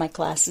all of my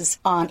classes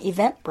on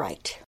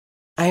Eventbrite.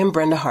 I am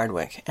Brenda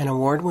Hardwick, an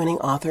award-winning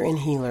author and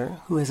healer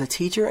who is a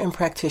teacher and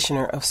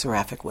practitioner of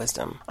Seraphic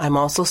Wisdom. I'm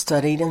also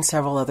studied in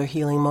several other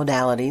healing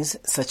modalities,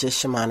 such as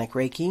shamanic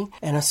Reiki,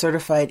 and a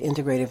certified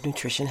integrative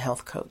nutrition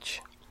health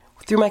coach.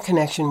 Through my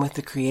connection with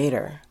the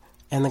Creator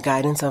and the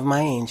guidance of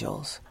my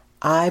angels,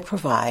 I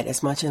provide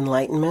as much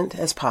enlightenment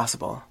as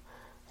possible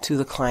to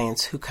the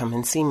clients who come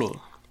and see me.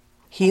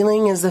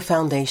 Healing is the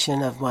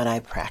foundation of what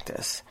I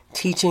practice.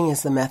 Teaching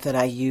is the method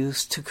I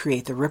use to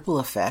create the ripple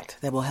effect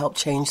that will help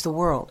change the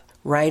world.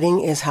 Writing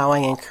is how I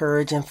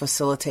encourage and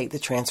facilitate the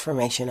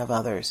transformation of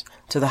others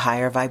to the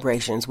higher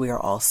vibrations we are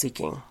all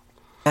seeking.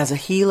 As a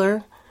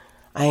healer,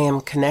 I am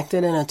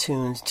connected and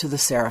attuned to the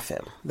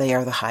seraphim. They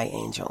are the high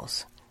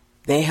angels.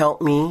 They help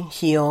me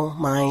heal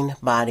mind,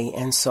 body,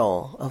 and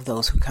soul of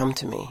those who come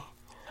to me.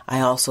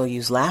 I also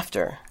use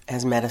laughter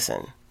as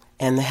medicine,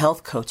 and the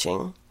health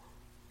coaching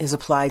is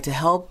applied to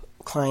help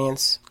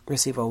clients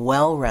receive a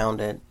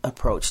well-rounded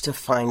approach to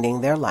finding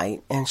their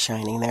light and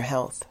shining their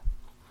health.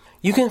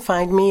 You can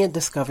find me at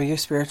Discover Your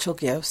Spiritual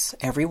Gifts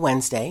every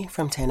Wednesday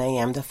from 10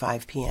 a.m. to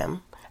 5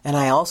 p.m., and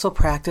I also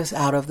practice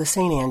out of the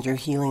St. Andrew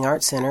Healing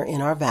Arts Center in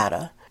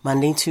Arvada,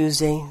 Monday,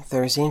 Tuesday,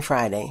 Thursday, and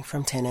Friday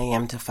from 10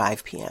 a.m. to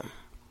 5 p.m.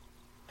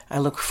 I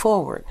look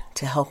forward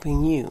to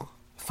helping you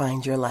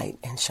find your light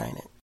and shine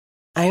it.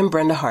 I am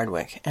Brenda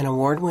Hardwick, an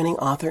award-winning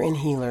author and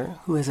healer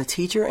who is a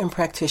teacher and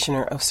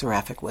practitioner of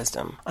Seraphic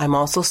Wisdom. I'm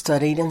also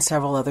studied in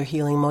several other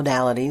healing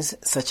modalities,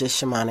 such as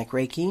shamanic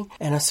Reiki,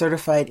 and a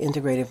certified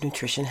integrative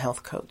nutrition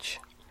health coach.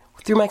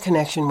 Through my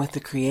connection with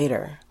the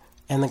Creator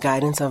and the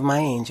guidance of my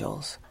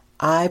angels,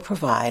 I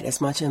provide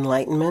as much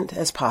enlightenment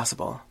as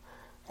possible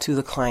to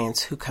the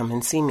clients who come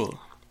and see me.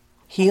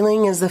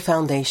 Healing is the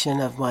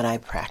foundation of what I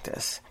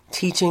practice.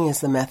 Teaching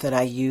is the method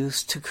I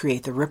use to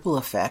create the ripple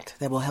effect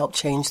that will help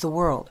change the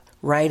world.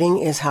 Writing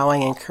is how I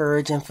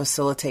encourage and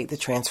facilitate the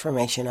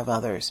transformation of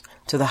others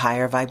to the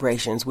higher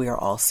vibrations we are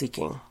all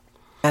seeking.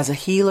 As a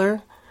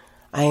healer,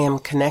 I am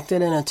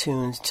connected and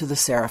attuned to the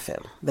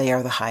seraphim. They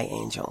are the high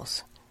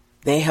angels.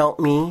 They help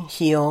me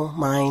heal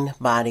mind,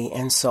 body,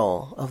 and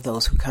soul of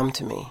those who come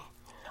to me.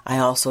 I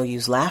also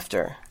use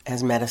laughter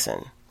as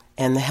medicine,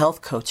 and the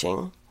health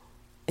coaching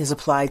is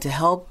applied to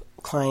help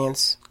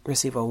clients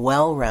receive a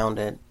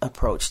well-rounded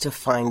approach to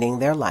finding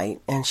their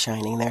light and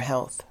shining their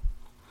health.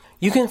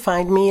 You can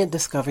find me at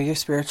Discover Your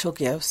Spiritual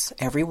Gifts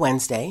every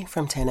Wednesday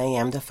from 10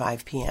 a.m. to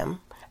 5 p.m.,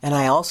 and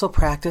I also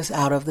practice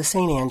out of the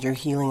St. Andrew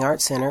Healing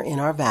Arts Center in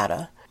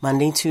Arvada,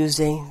 Monday,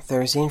 Tuesday,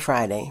 Thursday, and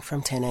Friday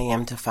from 10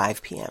 a.m. to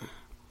 5 p.m.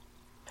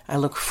 I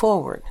look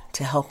forward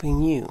to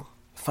helping you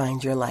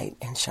find your light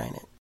and shine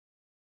it.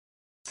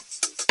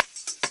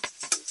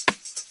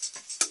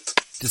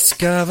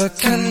 Discover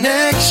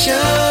connection,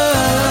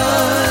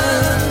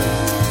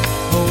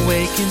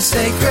 awaken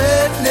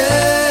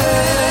sacredness.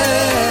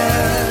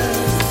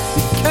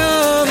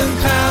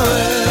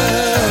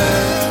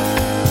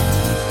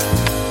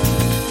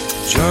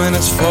 Join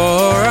us for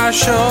our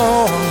show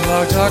on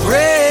Blog Talk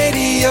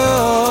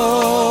Radio.